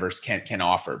 the metaverse can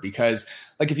offer, because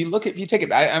like, if you take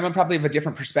it, I'm probably of a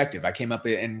different perspective. I came up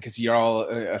because you're all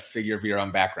a figure of your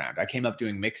own background. I came up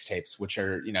doing mixtapes, which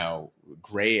are,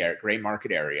 gray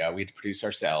market area. We had to produce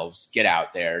ourselves, get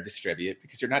out there, distribute,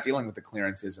 because you're not dealing with the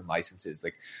clearances and licenses.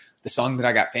 Like, the song that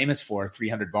I got famous for,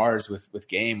 300 Bars with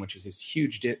Game, which is this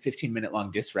huge 15-minute long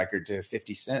diss record to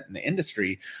 50 Cent in the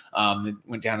industry, that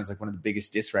went down as like one of the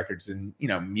biggest diss records in,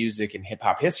 music and hip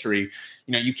hop history.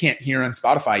 You can't hear on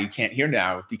Spotify. You can't hear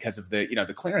now because of the,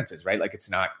 the clearances, right? Like,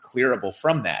 it's not clearable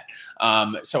from that.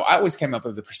 So I always came up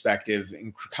with the perspective,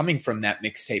 and coming from that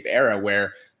mixtape era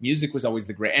where music was always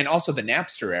the great, and also the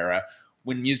Napster era,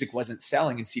 when music wasn't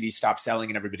selling and CDs stopped selling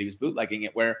and everybody was bootlegging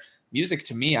it, where music,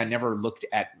 to me, I never looked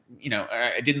at,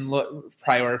 I didn't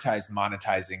prioritize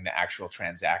monetizing the actual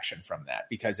transaction from that,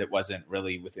 because it wasn't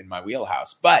really within my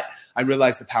wheelhouse. But I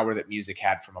realized the power that music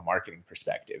had from a marketing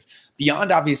perspective,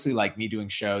 beyond obviously like me doing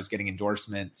shows, getting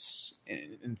endorsements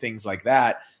and things like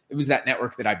that. It was that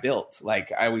network that I built.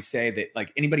 Like, I always say that,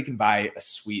 like, anybody can buy a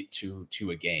suite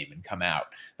to a game and come out,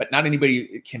 but not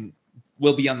anybody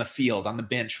will be on the field, on the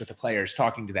bench with the players,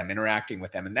 talking to them, interacting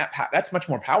with them. And that's much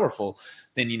more powerful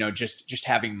than, just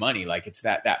having money. Like, it's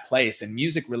that place. And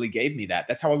music really gave me that.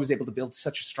 That's how I was able to build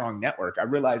such a strong network. I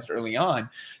realized early on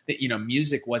that,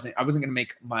 I wasn't going to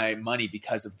make my money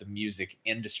because of the music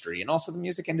industry. And also the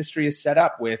music industry is set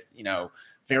up with,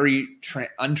 very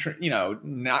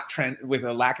with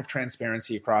a lack of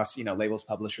transparency across, labels,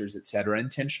 publishers, et cetera,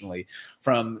 intentionally,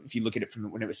 from, if you look at it from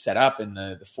when it was set up in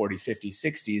the 40s, 50s,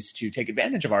 60s, to take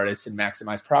advantage of artists and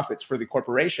maximize profits for the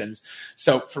corporations.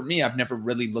 So for me, I've never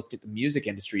really looked at the music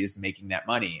industry as making that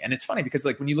money. And it's funny because,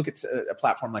 like, when you look at a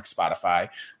platform like Spotify,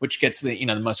 which gets the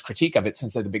most critique of it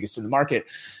since they're the biggest in the market,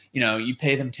 you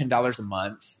pay them $10 a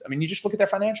month. I mean, you just look at their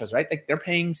financials, right? Like, they're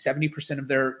paying 70% of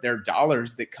their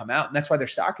dollars that come out. And that's why their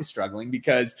stock is struggling,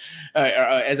 because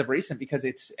as of recent, because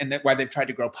that's why they've tried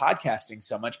to grow podcasting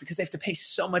so much, because they have to pay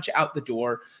so much out the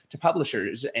door to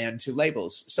publishers and to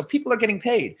labels. So people are getting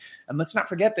paid. And let's not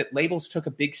forget that labels took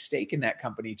a big stake in that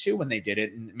company too when they did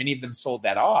it. And many of them sold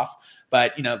that off.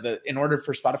 But, in order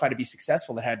for Spotify to be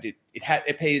successful,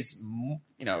 it pays,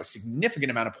 a significant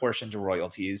amount of portion to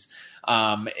royalties.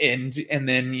 And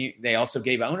then they also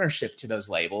gave ownership to those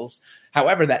labels.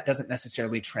 However, that doesn't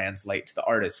necessarily translate to the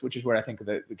artists, which is where I think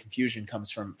the confusion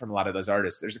comes from a lot of those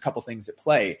artists. There's a couple things at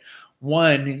play.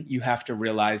 One, you have to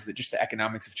realize that just the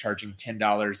economics of charging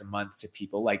 $10 a month to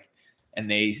people,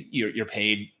 and you're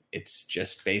paid, it's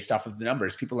just based off of the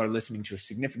numbers. People are listening to a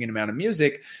significant amount of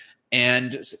music.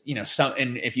 And,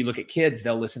 and if you look at kids,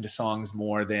 they'll listen to songs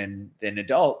more than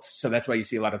adults. So that's why you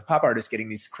see a lot of pop artists getting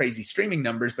these crazy streaming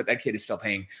numbers, but that kid is still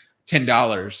paying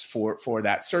 $10 for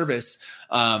that service.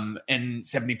 And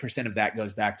 70% of that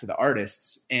goes back to the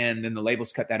artists. And then the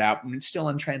labels cut that out, and it's still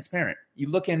untransparent. You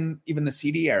look in even the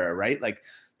CD era, right? Like,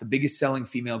 the biggest selling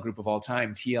female group of all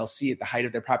time, TLC, at the height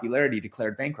of their popularity,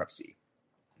 declared bankruptcy.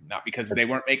 not because they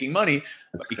weren't making money,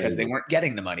 but because they weren't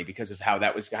getting the money because of how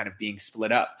that was kind of being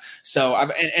split up. So,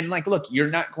 and like, look, we're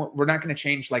not going to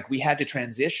change. Like, we had to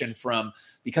transition from,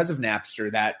 because of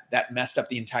Napster, that messed up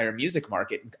the entire music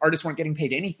market. Artists weren't getting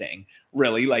paid anything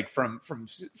really, like from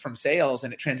sales,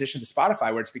 and it transitioned to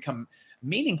Spotify, where it's become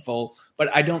meaningful.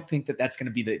 But I don't think that that's going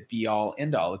to be the be all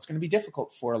end all. It's going to be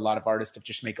difficult for a lot of artists to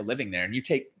just make a living there. And you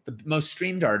take the most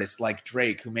streamed artist like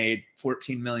Drake, who made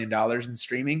 $14 million in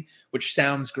streaming, which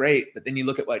sounds great, but then you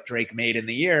look at what Drake made in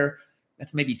the year,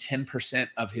 that's maybe 10%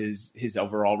 of his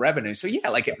overall revenue. So yeah,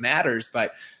 like, it matters,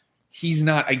 but he's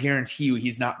not, I guarantee you,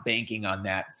 he's not banking on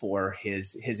that for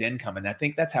his income. And I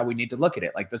think that's how we need to look at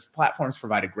it. Like, those platforms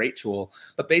provide a great tool,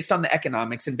 but based on the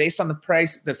economics and based on the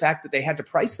price, the fact that they had to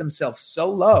price themselves so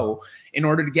low in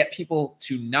order to get people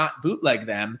to not bootleg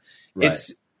them, right.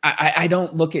 I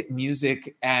don't look at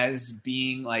music as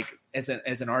being like, as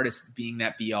an artist being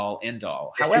that be all end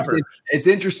all. However, it's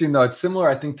interesting though. It's similar,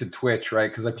 I think, to Twitch,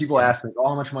 right? Because like, people ask me, oh,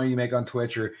 how much money do you make on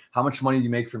Twitch, or how much money do you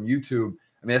make from YouTube?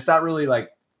 I mean, it's not really like,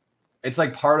 it's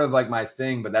like part of like my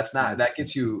thing, but that's not, that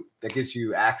gets you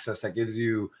access, that gives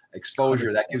you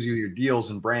exposure, that gives you your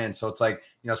deals and brands. So it's like,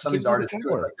 some of these artists do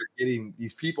it, like, they're getting,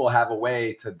 these people have a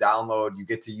way to download, you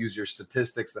get to use your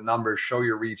statistics, the numbers, show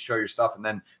your reach, show your stuff, and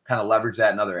then kind of leverage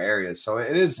that in other areas. So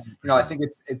it is, I think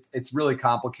it's really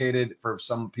complicated for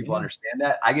some people to understand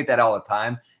that. I get that all the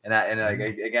time. And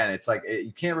again, it's like,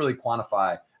 you can't really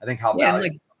quantify, I think, how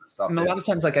valuable. And a lot of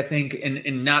times, like, I think,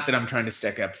 and not that I'm trying to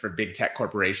stick up for big tech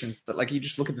corporations, but like, you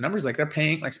just look at the numbers, like, they're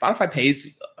paying, like, Spotify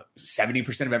pays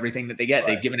 70% of everything that they get.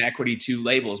 Right. They've given equity to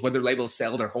labels, whether labels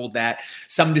sell or hold that.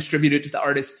 Some distribute it to the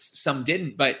artists, some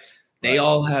didn't, but they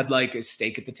all had like a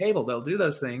stake at the table. They'll do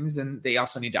those things, and they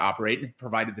also need to operate, and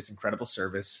provided this incredible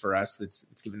service for us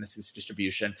that's given us this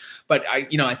distribution. But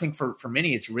I think for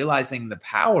many, it's realizing the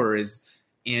power is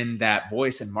in that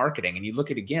voice and marketing. And you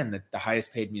look at, again, the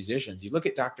highest paid musicians. You look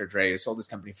at Dr. Dre, who sold this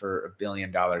company for $1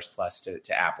 billion plus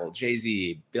to Apple.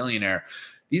 Jay-Z, billionaire.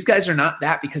 These guys are not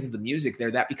that because of the music. They're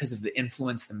that because of the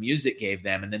influence the music gave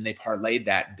them. And then they parlayed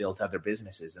that and built other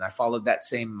businesses. And I followed that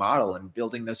same model and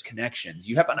building those connections.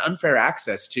 You have an unfair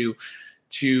access to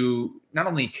not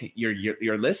only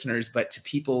your listeners, but to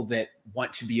people that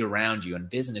want to be around you, and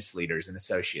business leaders and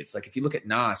associates. Like, if you look at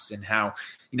Nas and how,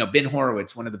 Ben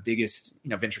Horowitz, one of the biggest,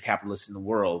 venture capitalists in the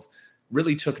world,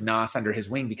 really took Nas under his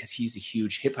wing because he's a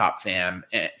huge hip hop fan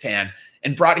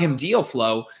and brought him deal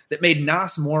flow that made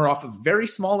Nas more off of very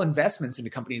small investments into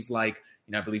companies like,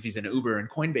 I believe he's in Uber and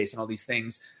Coinbase and all these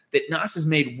things, that Nas has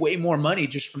made way more money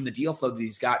just from the deal flow that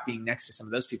he's got being next to some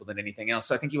of those people than anything else.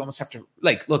 So I think you almost have to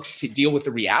look to deal with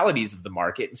the realities of the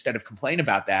market instead of complain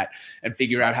about that, and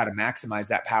figure out how to maximize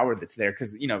that power that's there.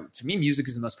 Because, to me, music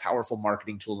is the most powerful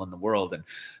marketing tool in the world. And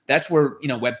that's where,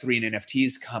 Web3 and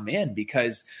NFTs come in,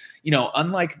 because,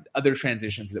 unlike other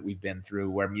transitions that we've been through,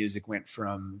 where music went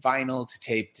from vinyl to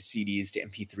tape to CDs to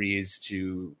MP3s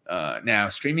to now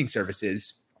streaming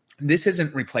services, this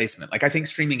isn't replacement. Like, I think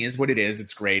streaming is what it is.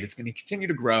 It's great. It's going to continue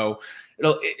to grow.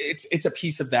 It's a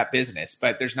piece of that business,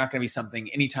 but there's not going to be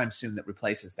something anytime soon that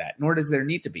replaces that, nor does there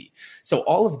need to be. So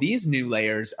all of these new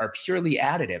layers are purely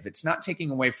additive. It's not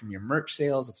taking away from your merch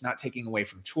sales. It's not taking away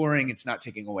from touring. It's not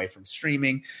taking away from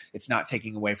streaming. It's not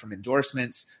taking away from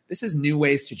endorsements. This is new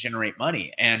ways to generate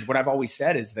money. And what I've always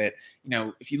said is that,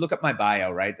 if you look up my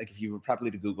bio, right? Like, if you were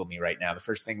probably to Google me right now, the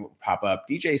first thing that would pop up,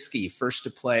 DJ Ski, first to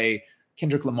play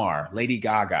Kendrick Lamar, Lady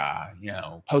Gaga,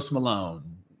 Post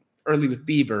Malone, early with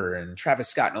Bieber and Travis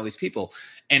Scott and all these people.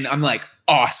 And I'm like,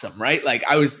 awesome, right? Like,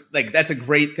 I was like, that's a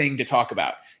great thing to talk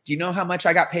about. Do you know how much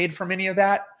I got paid from any of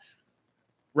that?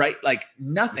 Right? Like,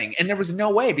 nothing. And there was no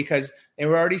way, because they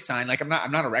were already signed. Like, I'm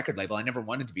not a record label. I never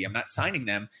wanted to be. I'm not signing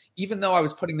them, even though I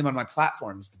was putting them on my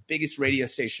platforms, the biggest radio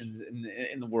stations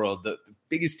in the world, the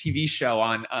biggest TV show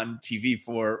on TV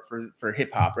for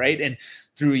hip hop, right? And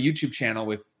through a YouTube channel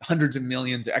with hundreds of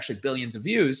millions, actually billions of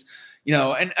views,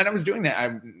 and I was doing that. I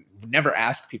would never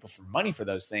ask people for money for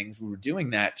those things. We were doing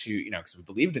that to, because we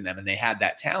believed in them and they had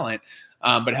that talent,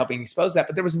 but helping expose that.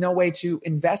 But there was no way to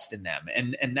invest in them.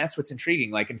 And that's what's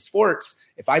intriguing. Like, in sports,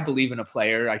 if I believe in a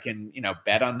player, I can,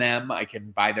 bet on them. I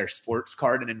can buy their sports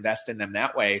card and invest in them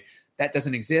that way. That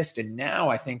doesn't exist. And now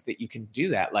I think that you can do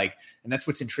that. Like, and that's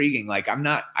what's intriguing. Like, I'm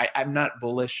not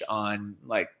bullish on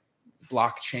like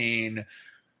blockchain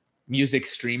music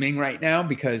streaming right now,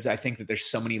 because I think that there's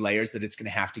so many layers that it's going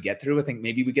to have to get through. I think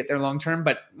maybe we get there long term,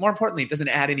 but more importantly, it doesn't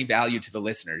add any value to the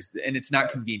listeners, and it's not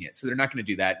convenient. So they're not going to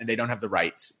do that, and they don't have the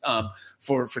rights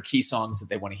for key songs that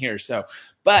they want to hear. So,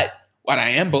 but what I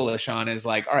am bullish on is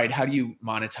like, all right, how do you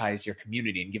monetize your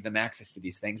community and give them access to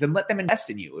these things and let them invest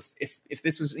in you? If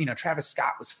this was, Travis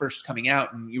Scott was first coming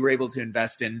out and you were able to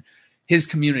invest in his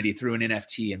community through an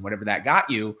NFT and whatever that got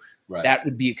you, right, that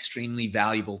would be extremely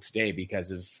valuable today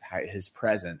because of his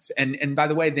presence. And by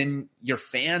the way, then your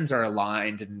fans are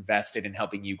aligned and invested in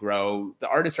helping you grow. The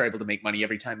artists are able to make money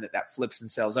every time that flips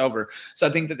and sells over. So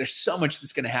I think that there's so much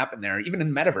that's going to happen there, even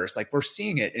in metaverse. Like we're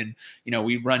seeing it in,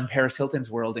 we run Paris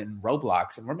Hilton's world in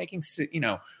Roblox, and we're making,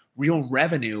 real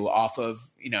revenue off of,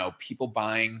 people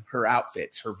buying her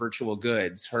outfits, her virtual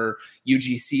goods, her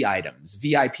UGC items,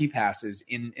 VIP passes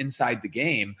inside the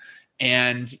game.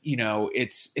 And,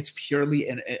 it's purely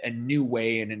a new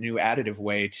way and a new additive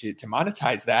way to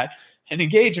monetize that and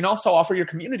engage, and also offer your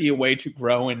community a way to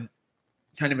grow and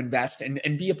kind of invest and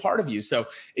be a part of you. So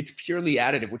it's purely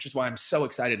additive, which is why I'm so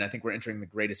excited. And I think we're entering the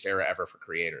greatest era ever for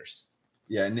creators.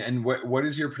 Yeah. And what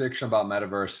is your prediction about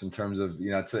metaverse in terms of,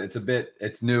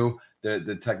 it's new,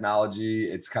 the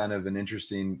technology, it's kind of an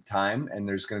interesting time, and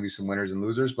there's going to be some winners and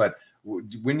losers, but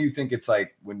when do you think it's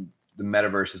like when the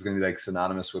metaverse is going to be like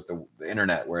synonymous with the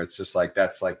internet, where it's just like,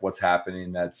 that's like what's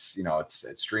happening. That's,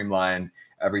 it's streamlined,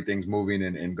 everything's moving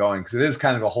and going. Cause it is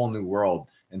kind of a whole new world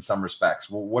in some respects.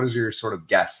 Well, what is your sort of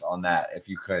guess on that? If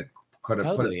you could have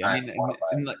totally. put it,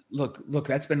 and look,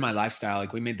 that's been my lifestyle.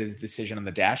 Like we made the decision on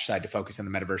the Dash side to focus on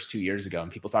the metaverse 2 years ago. And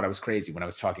people thought I was crazy when I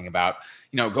was talking about,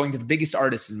 going to the biggest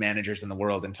artists and managers in the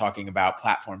world and talking about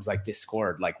platforms like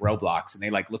Discord, like Roblox. And they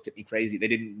like looked at me crazy. They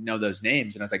didn't know those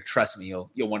names. And I was like, trust me, you'll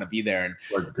want to be there. And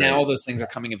now all those things are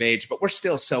coming of age, but we're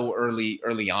still so early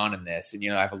on in this. And,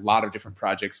 I have a lot of different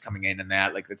projects coming in, and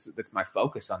that like, that's my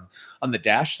focus on the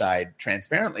Dash side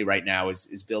transparently right now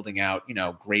is building out,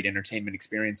 great entertainment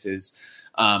experiences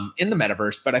in the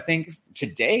metaverse. But I think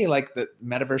today, like the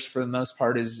metaverse for the most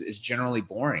part is generally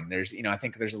boring. There's, I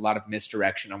think there's a lot of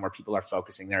misdirection on where people are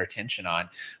focusing their attention on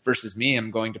versus me.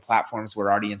 I'm going to platforms where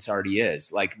audience already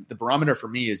is. Like the barometer for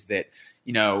me is that,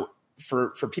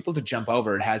 for people to jump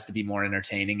over, it has to be more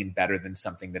entertaining and better than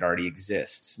something that already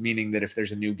exists. Meaning that if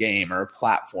there's a new game or a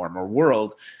platform or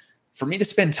world, for me to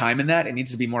spend time in that, it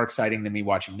needs to be more exciting than me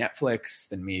watching Netflix,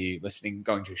 than me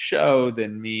going to a show,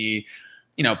 than me,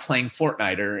 playing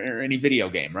Fortnite or any video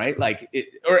game, right? Like it,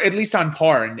 or at least on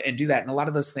par and do that. And a lot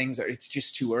of those things it's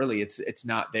just too early. It's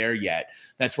not there yet.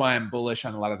 That's why I'm bullish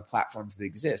on a lot of the platforms that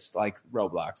exist, like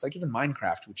Roblox, like even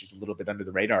Minecraft, which is a little bit under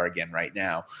the radar again right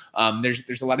now.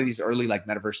 There's a lot of these early like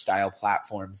metaverse style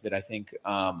platforms that I think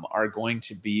are going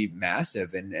to be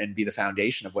massive and be the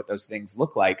foundation of what those things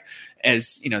look like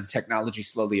as, the technology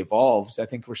slowly evolves. I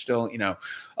think we're still,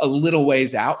 a little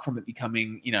ways out from it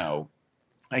becoming,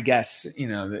 I guess, I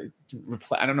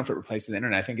don't know if it replaces the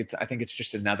internet. I think it's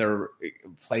just another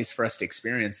place for us to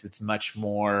experience that's much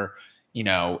more,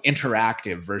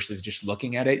 interactive versus just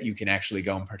looking at it. You can actually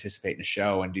go and participate in a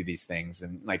show and do these things.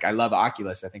 And like, I love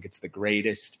Oculus. I think it's the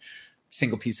greatest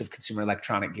single piece of consumer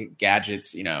electronic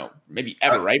gadgets, maybe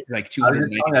ever, right? Like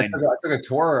 $299. I took a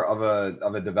tour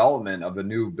of a development of a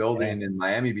new building in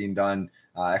Miami being done.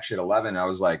 Actually at 11, I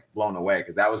was like blown away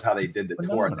because that was how they did the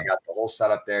tour. They got the whole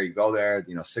setup there. You go there,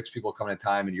 6 people coming at a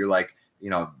time, and you're like,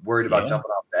 worried about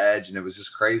jumping off the edge, and it was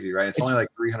just crazy, right? It's only like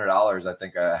 $300, I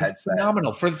think, a headset.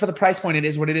 Phenomenal for the price point. It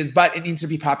is what it is, but it needs to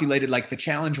be populated. Like the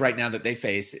challenge right now that they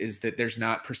face is that there's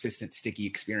not persistent, sticky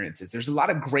experiences. There's a lot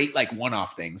of great like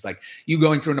one-off things, like you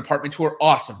going through an apartment tour,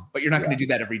 awesome, but you're not going to do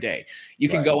that every day. You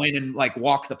can go in and like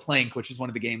walk the plank, which is one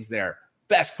of the games there.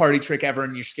 Best party trick ever,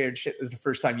 and you're scared shit the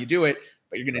first time you do it,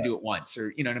 but you're going to do it once,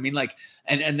 or you know what I mean? Like,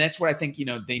 and that's what I think,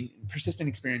 they persistent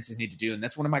experiences need to do. And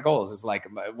that's one of my goals is like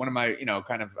one of my,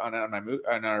 kind of on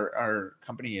our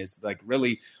company is like,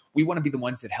 really, we want to be the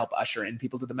ones that help usher in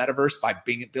people to the metaverse by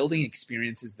building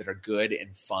experiences that are good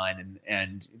and fun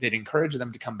and that encourage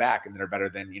them to come back and that are better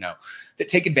than, that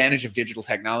take advantage of digital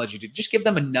technology to just give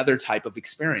them another type of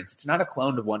experience. It's not a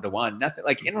clone to one-to-one. Nothing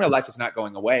like in real life is not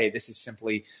going away. This is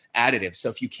simply additive. So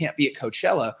if you can't be at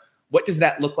Coachella, what does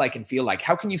that look like and feel like?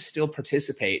 How can you still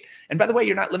participate? And by the way,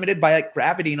 you're not limited by like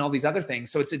gravity and all these other things.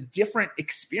 So it's a different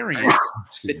experience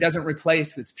that doesn't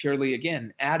replace, that's purely,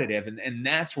 again, additive. And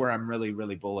that's where I'm really,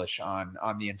 really bullish on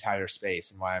the entire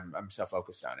space and why I'm so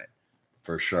focused on it.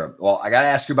 For sure. Well, I got to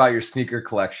ask you about your sneaker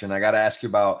collection. I got to ask you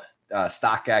about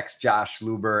StockX, Josh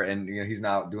Luber, and he's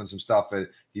now doing some stuff.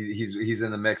 He's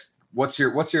in the mix. What's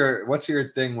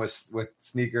your thing with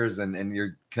sneakers and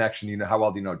your connection? How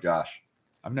well do you know Josh?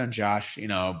 I've known Josh,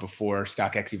 before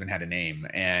StockX even had a name.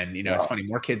 And, it's funny,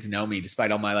 more kids know me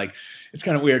despite all my, it's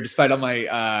kind of weird, despite all my,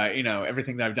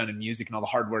 everything that I've done in music and all the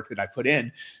hard work that I put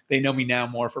in. They know me now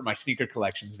more for my sneaker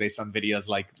collections based on videos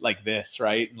like this,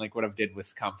 right? And like what I've did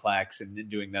with Complex and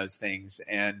doing those things.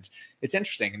 And it's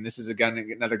interesting. And this is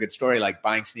another good story, like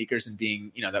buying sneakers and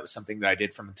being, that was something that I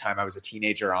did from the time I was a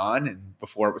teenager on and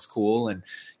before it was cool, and,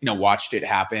 watched it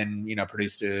happen,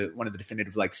 produced one of the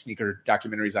definitive sneaker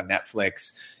documentaries on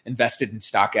Netflix, invested in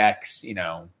StockX,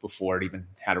 before it even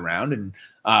had around and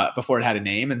before it had a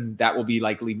name. And that will be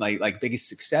likely my biggest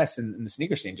success in the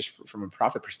sneaker scene, just from a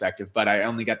profit perspective. But I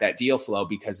only got that deal flow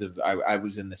because of I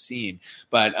was in the scene.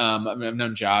 But I've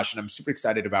known Josh, and I'm super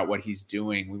excited about what he's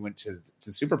doing. We went to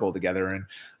the Super Bowl together,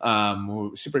 and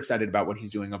we're super excited about what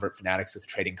he's doing over at Fanatics with the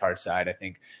trading card side. I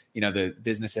think, the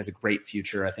business has a great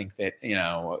future. I think that,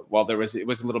 while it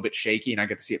was a little bit shaky, and I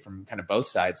get to see it from kind of both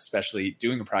sides, especially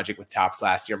doing a project with Topps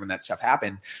last year when that stuff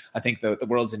happened, I think the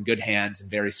world's in good hands and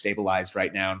very stabilized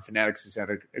right now. And Fanatics has had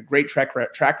a great track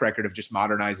record of just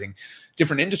modernizing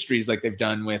different industries like they've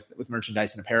done with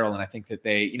merchandise and apparel. And I think that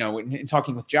they, in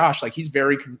talking with Josh,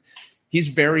 he's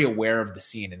very aware of the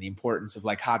scene and the importance of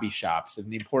hobby shops and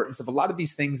the importance of a lot of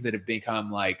these things that have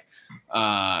become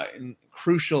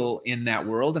crucial in that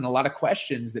world. And a lot of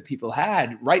questions that people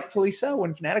had, rightfully so,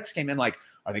 when Fanatics came in,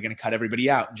 are they going to cut everybody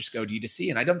out and just go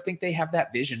D2C? And I don't think they have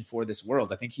that vision for this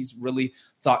world. I think he's really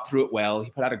thought through it well.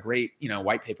 He put out a great,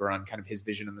 white paper on kind of his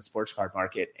vision in the sports card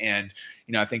market. And,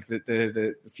 I think that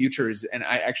the future is, and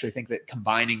I actually think that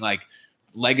combining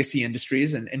legacy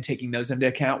industries and taking those into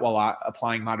account while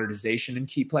applying modernization in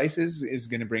key places is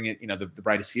going to bring it, the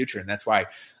brightest future. And that's why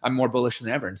I'm more bullish than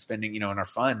ever, and spending, in our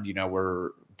fund, we're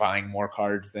buying more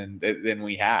cards than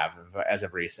we have as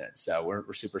of recent. So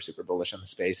we're super, super bullish on the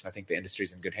space. And I think the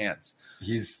industry's in good hands.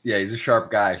 He's a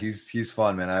sharp guy. He's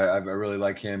fun, man. I really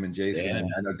like him and Jason. Yeah. And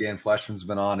I know Dan Fleshman's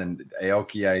been on, and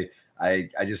Aoki,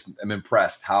 I just am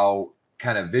impressed how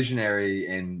kind of visionary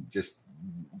and just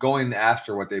going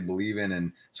after what they believe in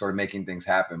and sort of making things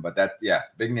happen. But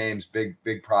big names,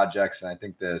 big projects. And I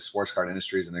think the sports card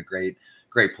industry is in a great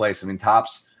place. I mean,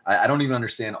 Topps, I don't even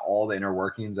understand all the inner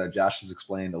workings. Josh has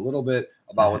explained a little bit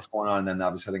about what's going on. And then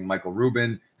obviously I think Michael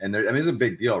Rubin, and it's a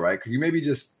big deal, right? Could you maybe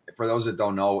just, for those that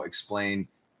don't know, explain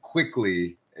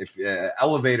quickly if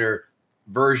elevator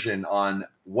version on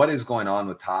what is going on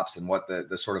with Topps and what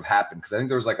the sort of happened? Because I think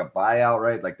there was a buyout,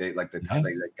 right? They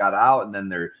got out and then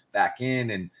they're back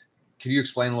in. And can you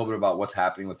explain a little bit about what's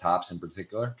happening with Topps in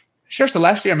particular? Sure. So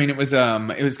last year, it was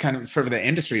kind of, for the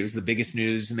industry, it was the biggest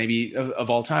news maybe of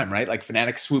all time, right?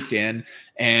 Fanatics swooped in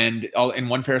and all in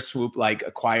one fair swoop,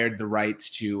 acquired the rights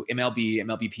to MLB,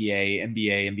 MLBPA,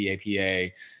 NBA,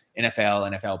 NBAPA,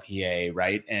 NFL, NFLPA,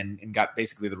 right? And got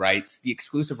basically the rights, the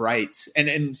exclusive rights.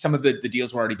 And some of the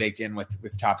deals were already baked in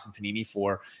with Topps and Panini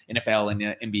for NFL and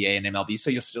NBA and MLB. So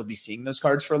you'll still be seeing those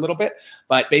cards for a little bit,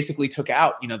 but basically took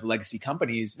out, the legacy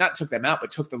companies, not took them out, but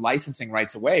took the licensing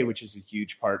rights away, which is a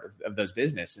huge part of those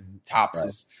business. And Topps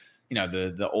is,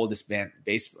 the oldest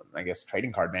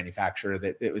trading card manufacturer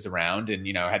that was around, and,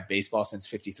 had baseball since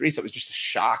 1953. So it was just a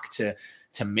shock to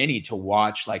many to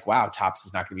watch, wow, Topps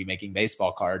is not going to be making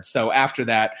baseball cards. So after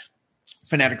that,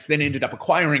 Fanatics then ended up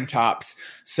acquiring Topps.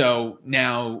 So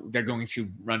now they're going to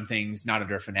run things not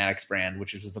under a Fanatics brand,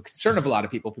 which was the concern of a lot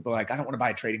of people. People are I don't want to buy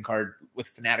a trading card with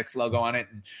Fanatics logo on it.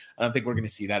 And I don't think we're going to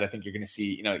see that. I think you're going to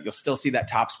see, you'll still see that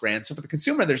Topps brand. So for the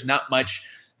consumer, there's not much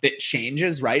that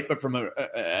changes, right? But from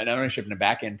an ownership and a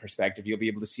back end perspective, you'll be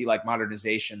able to see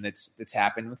modernization that's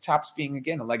happened with Topps being,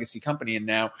 again, a legacy company, and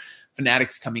now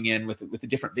Fanatics coming in with a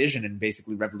different vision and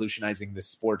basically revolutionizing the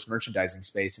sports merchandising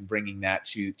space and bringing that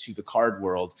to the card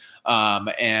world.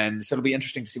 And so it'll be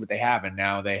interesting to see what they have. And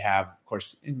now they have, of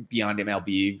course, beyond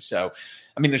MLB. So,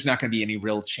 there's not going to be any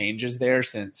real changes there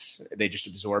since they just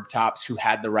absorbed Topps, who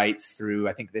had the rights through,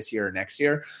 I think, this year or next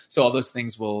year. So all those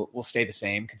things will stay the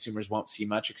same. Consumers won't see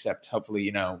much except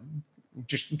hopefully,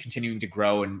 just continuing to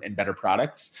grow and better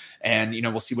products. And,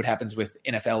 we'll see what happens with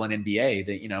NFL and NBA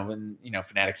that,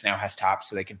 Fanatics now has Topps,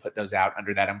 so they can put those out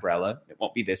under that umbrella. It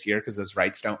won't be this year because those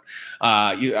rights don't,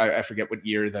 I forget what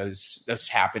year those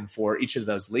happen for each of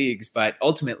those leagues, but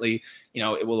ultimately,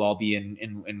 it will all be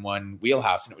in one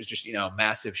wheelhouse. And it was just, a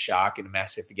massive shock and a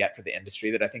massive forget for the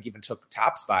industry that I think even took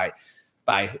Topps by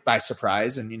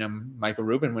surprise. And, Michael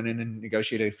Rubin went in and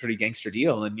negotiated a pretty gangster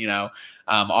deal and,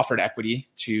 offered equity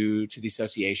to the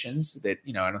associations that,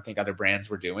 I don't think other brands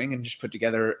were doing, and just put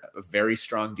together a very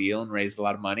strong deal and raised a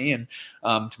lot of money and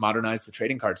to modernize the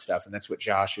trading card stuff. And that's what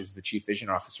Josh is the chief vision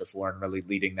officer for, and really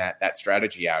leading that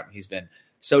strategy out. And he's been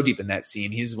so deep in that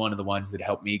scene. He's one of the ones that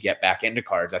helped me get back into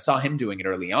cards. I saw him doing it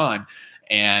early on,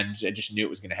 and I just knew it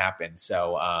was going to happen.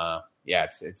 So yeah,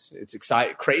 it's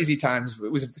exciting, crazy times.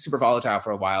 It was super volatile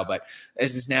for a while, but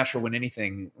as is natural when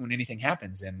anything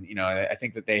happens. And I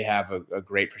think that they have a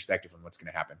great perspective on what's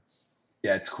going to happen.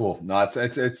 Yeah, it's cool. No,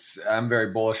 it's I'm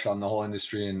very bullish on the whole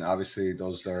industry, and obviously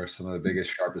those are some of the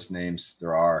biggest, sharpest names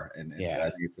there are, and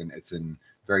I think it's in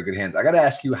very good hands. I got to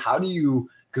ask you, how do you?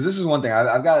 Because this is one thing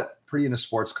I've got pretty into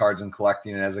sports cards and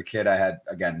collecting, and as a kid, I had,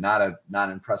 again, not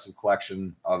an impressive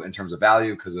collection in terms of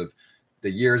value because of the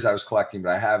years I was collecting,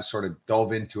 but I have sort of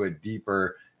dove into it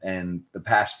deeper in the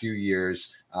past few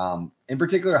years. In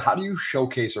particular, how do you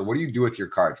showcase, or what do you do with your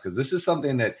cards? Because this is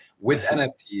something that with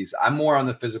NFTs, I'm more on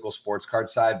the physical sports card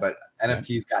side, but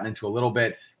NFTs gotten into a little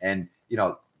bit. And,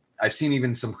 I've seen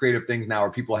even some creative things now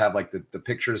where people have like the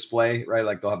picture display, right?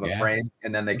 Like they'll have a frame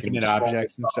and then they can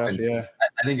objects and stuff. Yeah.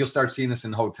 I think you'll start seeing this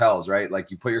in hotels, right? Like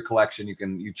you put your collection,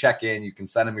 you check in, you can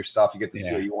send them your stuff, you get to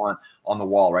see what you want on the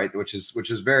wall, right? Which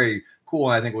is very cool.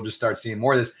 And I think we'll just start seeing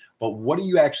more of this. But what do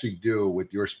you actually do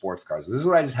with your sports cards? This is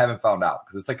what I just haven't found out,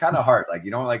 because it's like kind of hard. Like,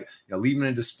 leave them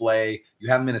in a display, you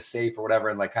have them in a safe or whatever.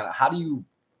 And like, kind of, how do you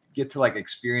get to like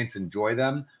experience, enjoy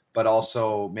them, but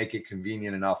also make it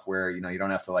convenient enough where, you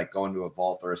don't have to like go into a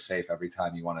vault or a safe every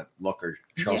time you want to look or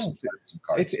show some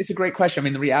cards? It's a great question. I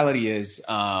mean, the reality is,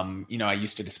 I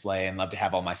used to display and love to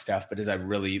have all my stuff, but as I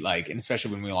really and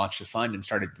especially when we launched the fund and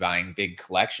started buying big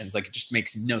collections, like it just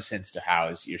makes no sense to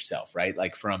house yourself, right?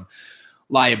 Like from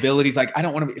liabilities, like I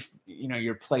don't want to, if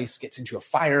your place gets into a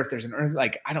fire, if there's an earth,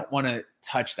 like I don't want to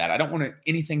touch that. I don't want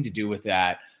anything to do with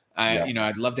that.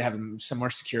 I'd love to have them somewhere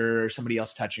secure, somebody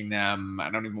else touching them.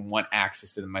 I don't even want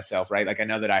access to them myself, right? Like I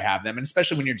know that I have them. And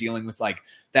especially when you're dealing with like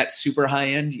that super high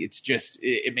end, it's just,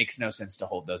 it makes no sense to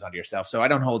hold those onto yourself. So I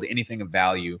don't hold anything of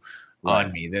value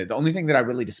on me. The only thing that I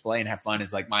really display and have fun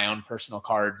is like my own personal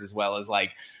cards, as well as like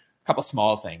a couple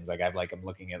small things. Like I'm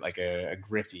looking at like a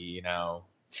Griffey,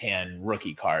 10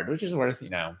 rookie card, which is worth,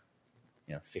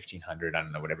 1,500, I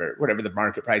don't know, whatever the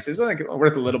market price is, like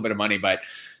worth a little bit of money, but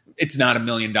it's not $1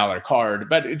 million card,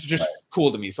 but it's just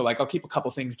cool to me. So like, I'll keep a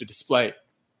couple things to display,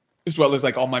 as well as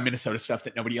like all my Minnesota stuff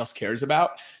that nobody else cares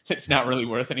about. It's not really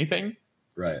worth anything.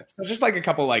 Right. So just like a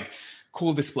couple like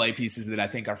cool display pieces that I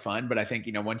think are fun. But I think,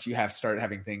 once you start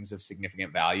having things of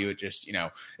significant value, it just,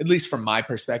 at least from my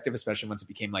perspective, especially once it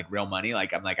became like real money,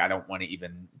 like I'm like, I don't want to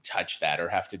even touch that or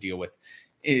have to deal with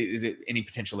any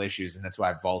potential issues. And that's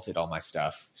why I've vaulted all my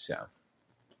stuff. So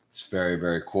it's very,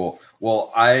 very cool.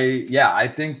 Well, I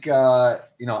think,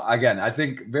 again, I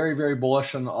think very, very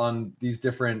bullish on these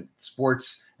different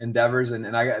sports endeavors.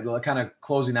 And I got kind of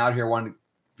closing out here, want to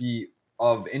be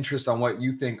of interest on what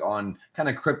you think on kind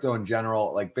of crypto in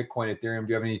general, like Bitcoin, Ethereum.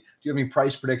 Do you have any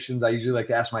price predictions? I usually like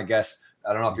to ask my guests,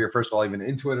 I don't know if you're first of all even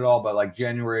into it at all, but like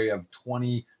January of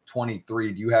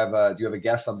 2023, do you have a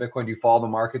guess on Bitcoin? Do you follow the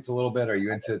markets a little bit? Are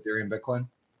you into Ethereum, Bitcoin?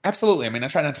 Absolutely. I mean, I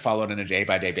try not to follow it on a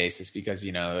day-by-day basis because,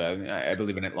 I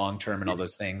believe in it long-term and all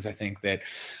those things. I think that,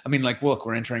 look,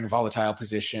 we're entering a volatile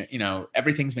position.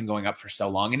 Everything's been going up for so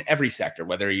long in every sector,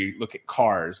 whether you look at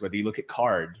cars, whether you look at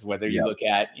cards, whether you look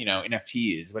at,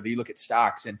 NFTs, whether you look at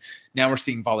stocks. And now we're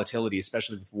seeing volatility,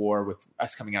 especially with war, with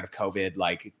us coming out of COVID.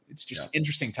 Like, it's just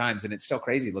interesting times. And it's still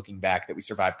crazy looking back that we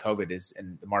survived COVID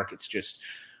and the markets just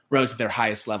rose to their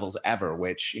highest levels ever,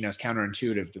 which, is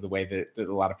counterintuitive to the way that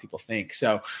a lot of people think.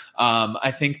 So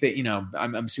I think that,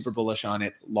 I'm super bullish on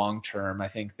it long-term. I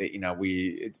think that,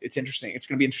 it's interesting. It's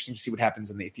going to be interesting to see what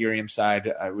happens on the Ethereum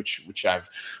side, which I've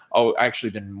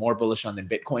actually been more bullish on than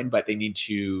Bitcoin, but they need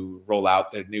to roll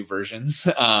out the new versions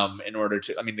in order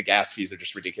to, the gas fees are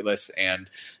just ridiculous. And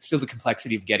still the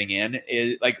complexity of getting in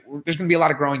is like, there's going to be a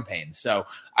lot of growing pains. So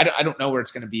I don't know where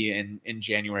it's going to be in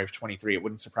January of 23. It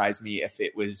wouldn't surprise me if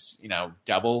it was,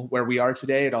 double where we are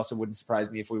today. It also wouldn't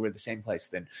surprise me if we were the same place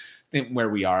than where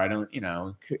we are. I don't,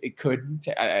 it could,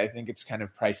 I think it's kind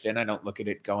of priced in. I don't look at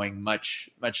it going much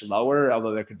lower,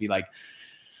 although there could be like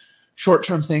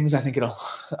short-term things. I think it'll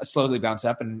slowly bounce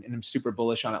up and I'm super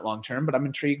bullish on it long-term, but I'm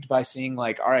intrigued by seeing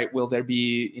like, all right, will there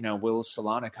be, will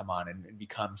Solana come on and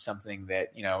become something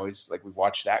that, is like, we've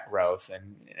watched that growth.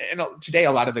 And today,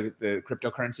 a lot of the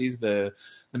cryptocurrencies, the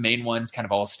main ones kind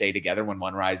of all stay together. When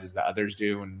one rises, the others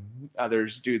do, and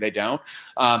others do, they don't.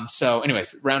 So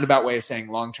anyways, roundabout way of saying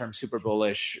long-term, super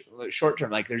bullish, short-term,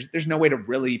 like there's no way to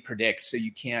really predict. So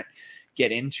you can't get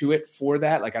into it for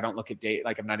that. Like I don't look at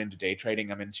I'm not into day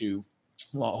trading. I'm into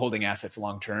holding assets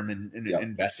long term and Yep.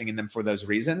 investing in them for those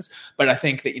reasons. But I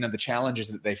think that, the challenges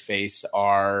that they face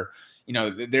are,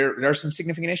 there are some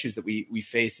significant issues that we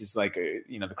face as like,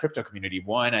 the crypto community.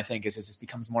 One, I think, is as this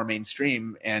becomes more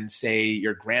mainstream and say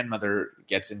your grandmother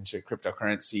gets into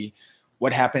cryptocurrency,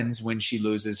 what happens when she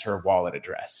loses her wallet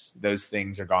address? Those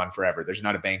things are gone forever. There's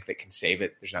not a bank that can save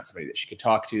it. There's not somebody that she could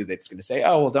talk to that's going to say,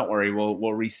 oh, well, don't worry,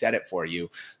 we'll reset it for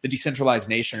you. The decentralized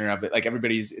nature of it, like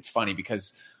it's funny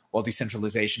because while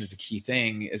decentralization is a key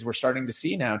thing, as we're starting to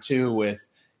see now too, with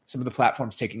some of the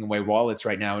platforms taking away wallets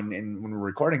right now. And when we're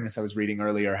recording this, I was reading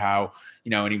earlier how,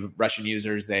 any Russian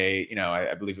users, they,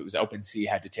 I believe it was OpenSea,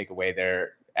 had to take away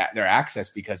their access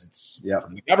because it's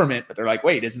from the government, but they're like,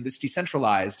 wait, isn't this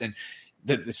decentralized? And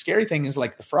the scary thing is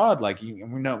like the fraud, like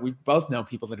we both know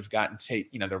people that have gotten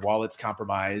their wallets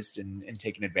compromised and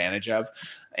taken advantage of,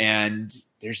 and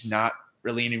there's not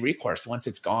really any recourse. Once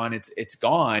it's gone, it's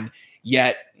gone.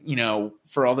 Yet,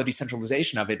 for all the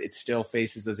decentralization of it, it still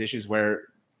faces those issues where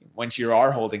once you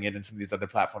are holding it in some of these other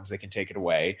platforms, they can take it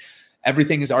away.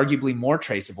 Everything is arguably more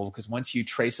traceable because once you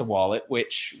trace a wallet,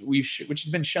 which has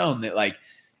been shown that like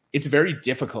it's very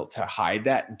difficult to hide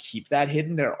that and keep that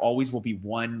hidden. There always will be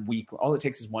 1 week. All it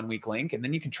takes is 1 weak link, and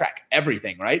then you can track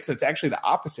everything, right? So it's actually the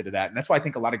opposite of that. And that's why I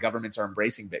think a lot of governments are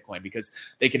embracing Bitcoin, because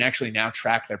they can actually now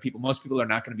track their people. Most people are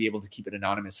not going to be able to keep it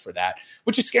anonymous for that,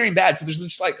 which is scary and bad. So there's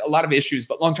just like a lot of issues,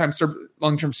 but long-term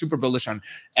super bullish on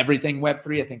everything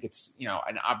Web3. I think it's,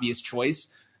 an obvious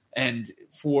choice. And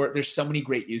there's so many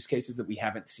great use cases that we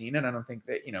haven't seen. And I don't think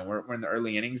that, we're in the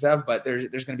early innings of, but there's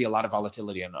going to be a lot of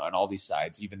volatility on all these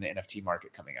sides, even the NFT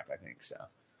market coming up, I think so.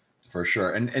 For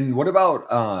sure. And what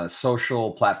about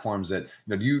social platforms that,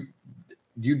 do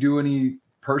you do any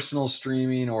personal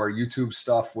streaming or YouTube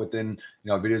stuff within,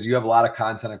 videos? You have a lot of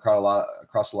content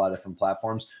across a lot of different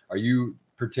platforms. Are you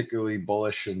particularly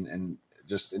bullish and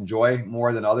just enjoy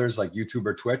more than others, like YouTube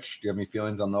or Twitch? Do you have any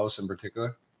feelings on those in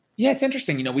particular? Yeah, it's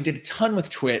interesting. We did a ton with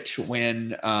Twitch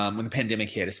when the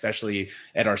pandemic hit, especially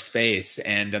at our space.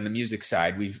 And on the music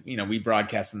side, we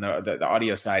broadcast on the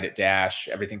audio side at Dash,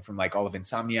 everything from like all of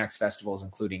Insomniac's festivals,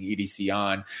 including EDC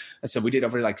on. So we did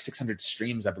over like 600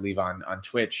 streams, I believe, on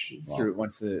Twitch through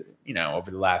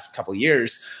over the last couple of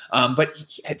years. But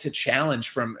it's a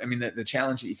challenge the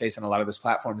challenge that you face on a lot of those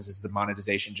platforms is the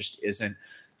monetization just isn't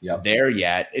there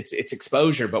yet. It's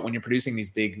exposure, but when you're producing these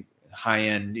big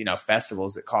high-end,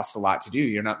 festivals that cost a lot to do,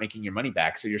 you're not making your money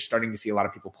back. So you're starting to see a lot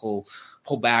of people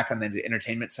pull back on the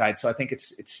entertainment side. So I think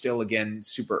it's still, again,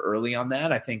 super early on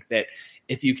that. I think that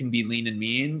if you can be lean and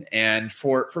mean, and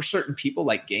for certain people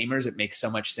like gamers, it makes so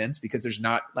much sense because there's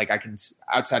not like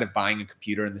outside of buying a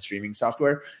computer and the streaming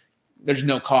software, there's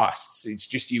no costs. It's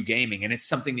just you gaming. And it's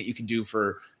something that you can do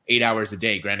for 8 hours a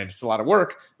day. Granted, it's a lot of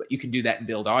work, but you can do that and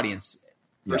build audience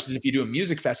versus if you do a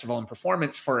music festival and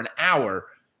performance for an hour,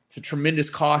 it's a tremendous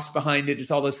cost behind it.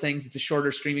 It's all those things. It's a shorter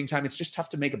streaming time. It's just tough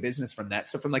to make a business from that.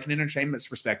 So from like an entertainment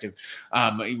perspective,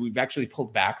 we've actually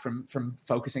pulled back from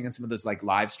focusing on some of those like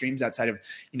live streams outside of,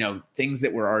 things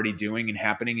that we're already doing and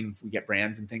happening. And if we get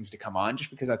brands and things to come on, just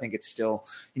because I think it's still,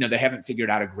 they haven't figured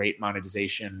out a great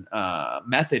monetization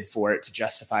method for it to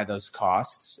justify those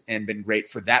costs and been great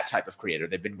for that type of creator.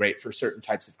 They've been great for certain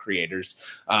types of creators.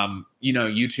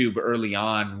 YouTube early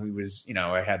on,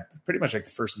 I had pretty much like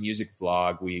the first music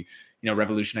vlog. We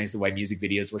revolutionized the way music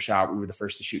videos were shot. We were the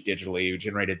first to shoot digitally. We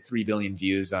generated 3 billion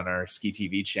views on our Ski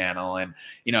TV channel. And,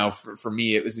 for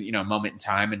me, it was, a moment in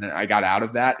time. And I got out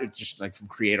of that. It's just like from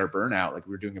creator burnout. Like we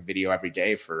were doing a video every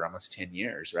day for almost 10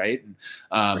 years. Right.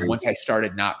 And once I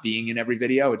started not being in every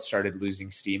video, it started losing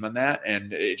steam on that.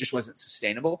 And it just wasn't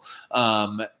sustainable.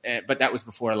 But that was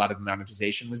before a lot of the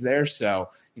monetization was there. So,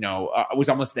 I was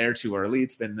almost there too early.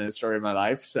 It's been the story of my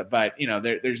life. So, but,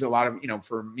 there's a lot of,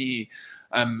 for me,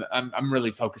 I'm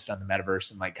really focused on the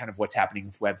metaverse and like kind of what's happening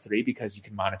with Web3 because you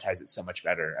can monetize it so much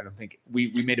better. I don't think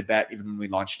we made a bet even when we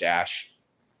launched Dash,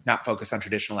 not focus on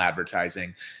traditional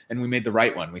advertising. And we made the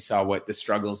right one. We saw what the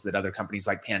struggles that other companies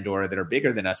like Pandora that are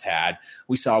bigger than us had.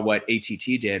 We saw what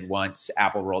ATT did once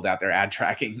Apple rolled out their ad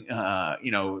tracking,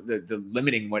 the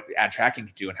limiting what ad tracking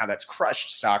could do and how that's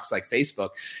crushed stocks like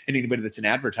Facebook and anybody that's an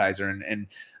advertiser. And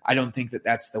I don't think that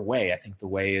that's the way. I think the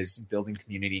way is building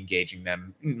community, engaging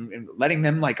them, and letting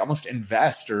them like almost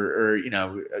invest or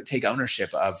take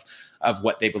ownership of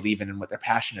what they believe in and what they're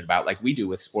passionate about, like we do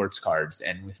with sports cards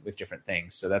and with different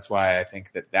things. So that's why I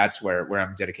think that that's where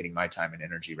I'm dedicating my time and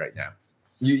energy right now.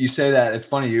 You say that, it's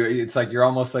funny. It's like you're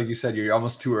almost, like you said, you're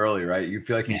almost too early, right? You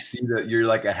feel like you see that you're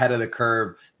like ahead of the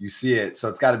curve. You see it, so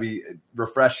it's got to be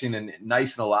refreshing and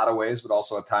nice in a lot of ways, but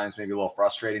also at times maybe a little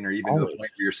frustrating, or even to the point where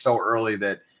you're so early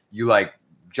that you like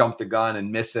jump the gun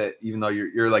and miss it, even though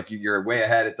you're way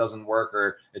ahead. It doesn't work,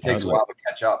 or it takes a while to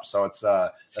catch up. So it's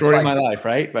story of my life,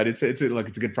 right? But it's a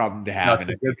good problem to have. No,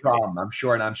 it's a good problem, I'm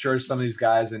sure. And I'm sure some of these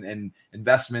guys and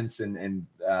investments and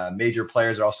major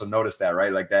players are also notice that,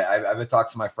 right? Like that. I've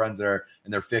talked to my friends that are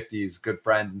in their 50s, good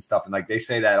friends and stuff. And like, they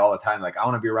say that all the time. Like, I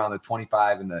want to be around the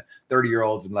 25 and the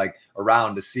 30-year-olds and like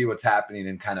around to see what's happening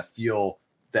and kind of feel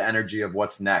the energy of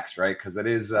what's next, right? Because it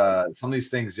is some of these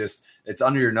things just, it's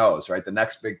under your nose, right? The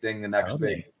next big thing, the next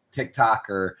big TikTok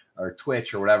or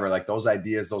Twitch or whatever, like those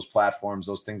ideas, those platforms,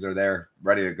 those things are there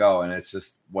ready to go. And it's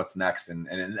just what's next.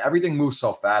 And everything moves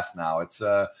so fast now. It's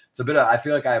a bit of, I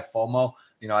feel like I have FOMO.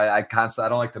 You know, I constantly, I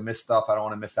don't like to miss stuff. I don't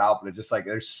want to miss out, but it's just like,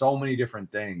 there's so many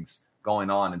different things going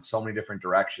on in so many different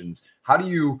directions.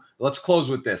 Let's close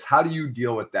with this. How do you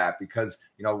deal with that? Because,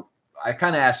 you know, I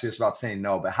kind of asked you this about saying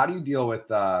no, but how do you deal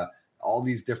with all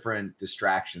these different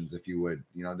distractions, if you would,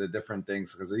 you know, the different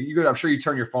things? Because I'm sure you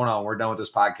turn your phone on, we're done with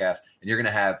this podcast, and you're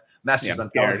going to have messages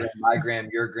on Telegram, MyGram,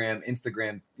 YourGram,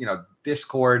 Instagram, you know,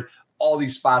 Discord, all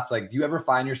these spots. Like, do you ever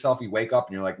find yourself, you wake up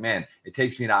and you're like, man, it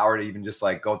takes me an hour to even just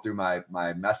like go through my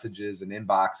messages and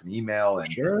inbox and email and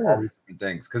all these different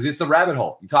things? Because it's a rabbit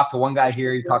hole. You talk to one guy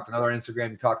here, you talk to another on Instagram,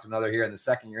 you talk to another here, and the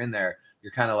second you're in there,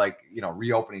 you're kind of like, you know,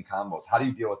 reopening combos. How do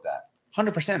you deal with that?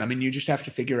 100%. I mean, you just have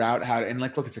to figure out how to, and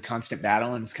like, look, it's a constant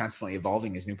battle and it's constantly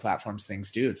evolving as new platforms,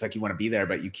 things do. It's like, you want to be there,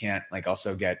 but you can't like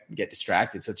also get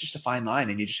distracted. So it's just a fine line,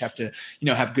 and you just have to, you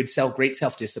know, have great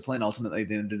self-discipline ultimately at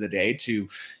the end of the day to,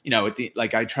 you know,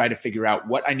 I try to figure out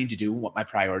what I need to do, what my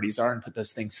priorities are, and put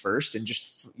those things first, and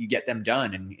just, you get them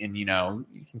done. And, you know,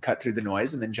 you can cut through the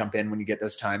noise and then jump in when you get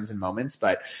those times and moments.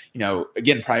 But, you know,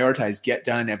 again, prioritize, get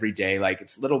done every day. Like,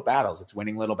 it's little battles, it's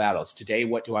winning little battles. Today,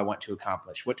 what do I want to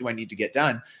accomplish? What do I need to get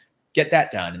done? Get that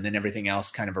done, and then everything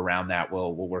else kind of around that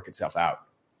will work itself out.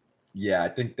 Yeah, I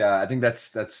think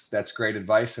that's great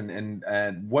advice.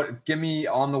 And what, give me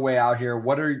on the way out here,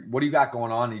 what do you got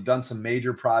going on? You've done some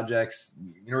major projects,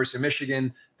 University of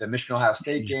Michigan, the Michigan Ohio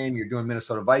State game. You're doing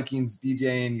Minnesota Vikings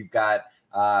DJing. You've got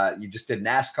you just did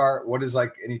NASCAR. What is,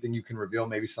 like, anything you can reveal?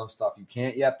 Maybe some stuff you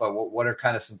can't yet, but what are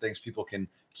kind of some things people can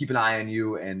keep an eye on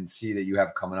you and see that you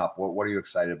have coming up? What are you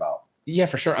excited about? Yeah,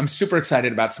 for sure. I'm super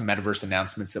excited about some metaverse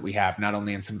announcements that we have, not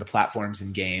only in some of the platforms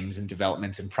and games and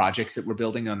developments and projects that we're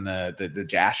building on the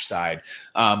Dash side,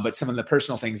 but some of the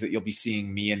personal things that you'll be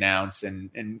seeing me announce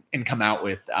and come out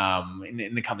with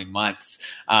in the coming months.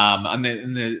 On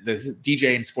the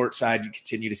DJ and sports side, you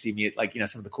continue to see me at, like, you know,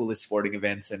 some of the coolest sporting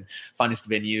events and funnest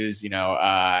venues, you know,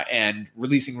 and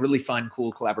releasing really fun,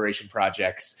 cool collaboration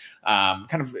projects,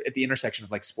 kind of at the intersection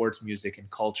of like sports, music, and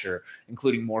culture,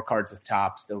 including More Cards with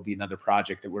Tops. There'll be another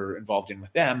project that we're involved in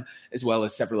with them, as well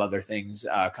as several other things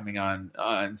coming on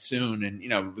soon, and, you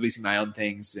know, releasing my own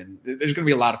things. And there's going to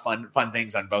be a lot of fun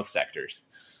things on both sectors.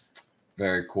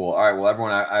 Very cool. All right. Well,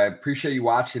 everyone, I appreciate you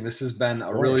watching. This has been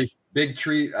a really big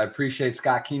treat. I appreciate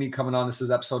Scott Keeney coming on. This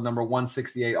is episode number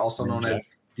 168, also known as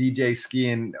DJ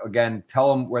Ski. And again,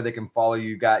 tell them where they can follow you.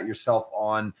 You got yourself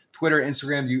on Twitter,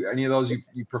 Instagram. Do you, any of those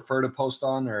you prefer to post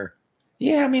on, or?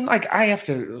 Yeah, I mean, like, I have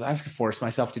to force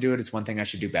myself to do it. It's one thing I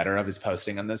should do better of, is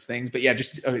posting on those things. But yeah,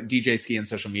 just DJ Ski and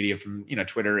social media from, you know,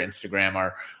 Twitter, Instagram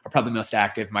are probably most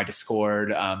active. My Discord,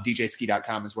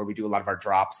 djski.com is where we do a lot of our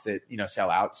drops that, you know,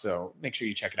 sell out. So make sure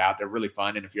you check it out. They're really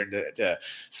fun. And if you're into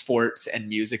sports and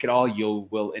music at all,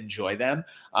 will enjoy them.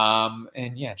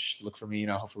 And yeah, just look for me, you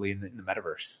know, hopefully in the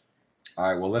metaverse.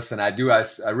 All right. Well, listen, I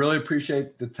really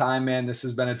appreciate the time, man. This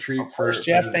has been a treat. Of course,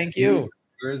 Jeff. Thank you.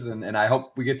 And I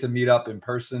hope we get to meet up in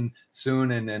person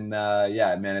soon. And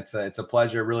yeah, man, it's a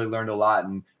pleasure. Really learned a lot,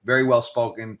 and very well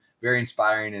spoken, very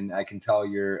inspiring. And I can tell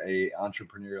you're a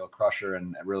entrepreneurial crusher,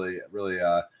 and really,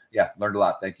 learned a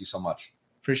lot. Thank you so much.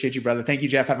 Appreciate you, brother. Thank you,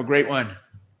 Jeff. Have a great one.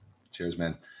 Cheers,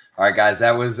 man. All right, guys,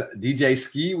 that was DJ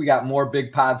Ski. We got more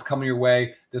big pods coming your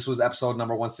way. This was episode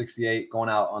number 168, going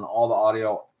out on all the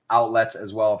audio outlets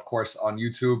as well, of course, on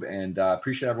YouTube. And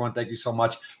appreciate everyone. Thank you so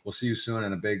much. We'll see you soon.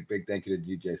 And a big thank you to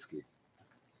DJ Ski.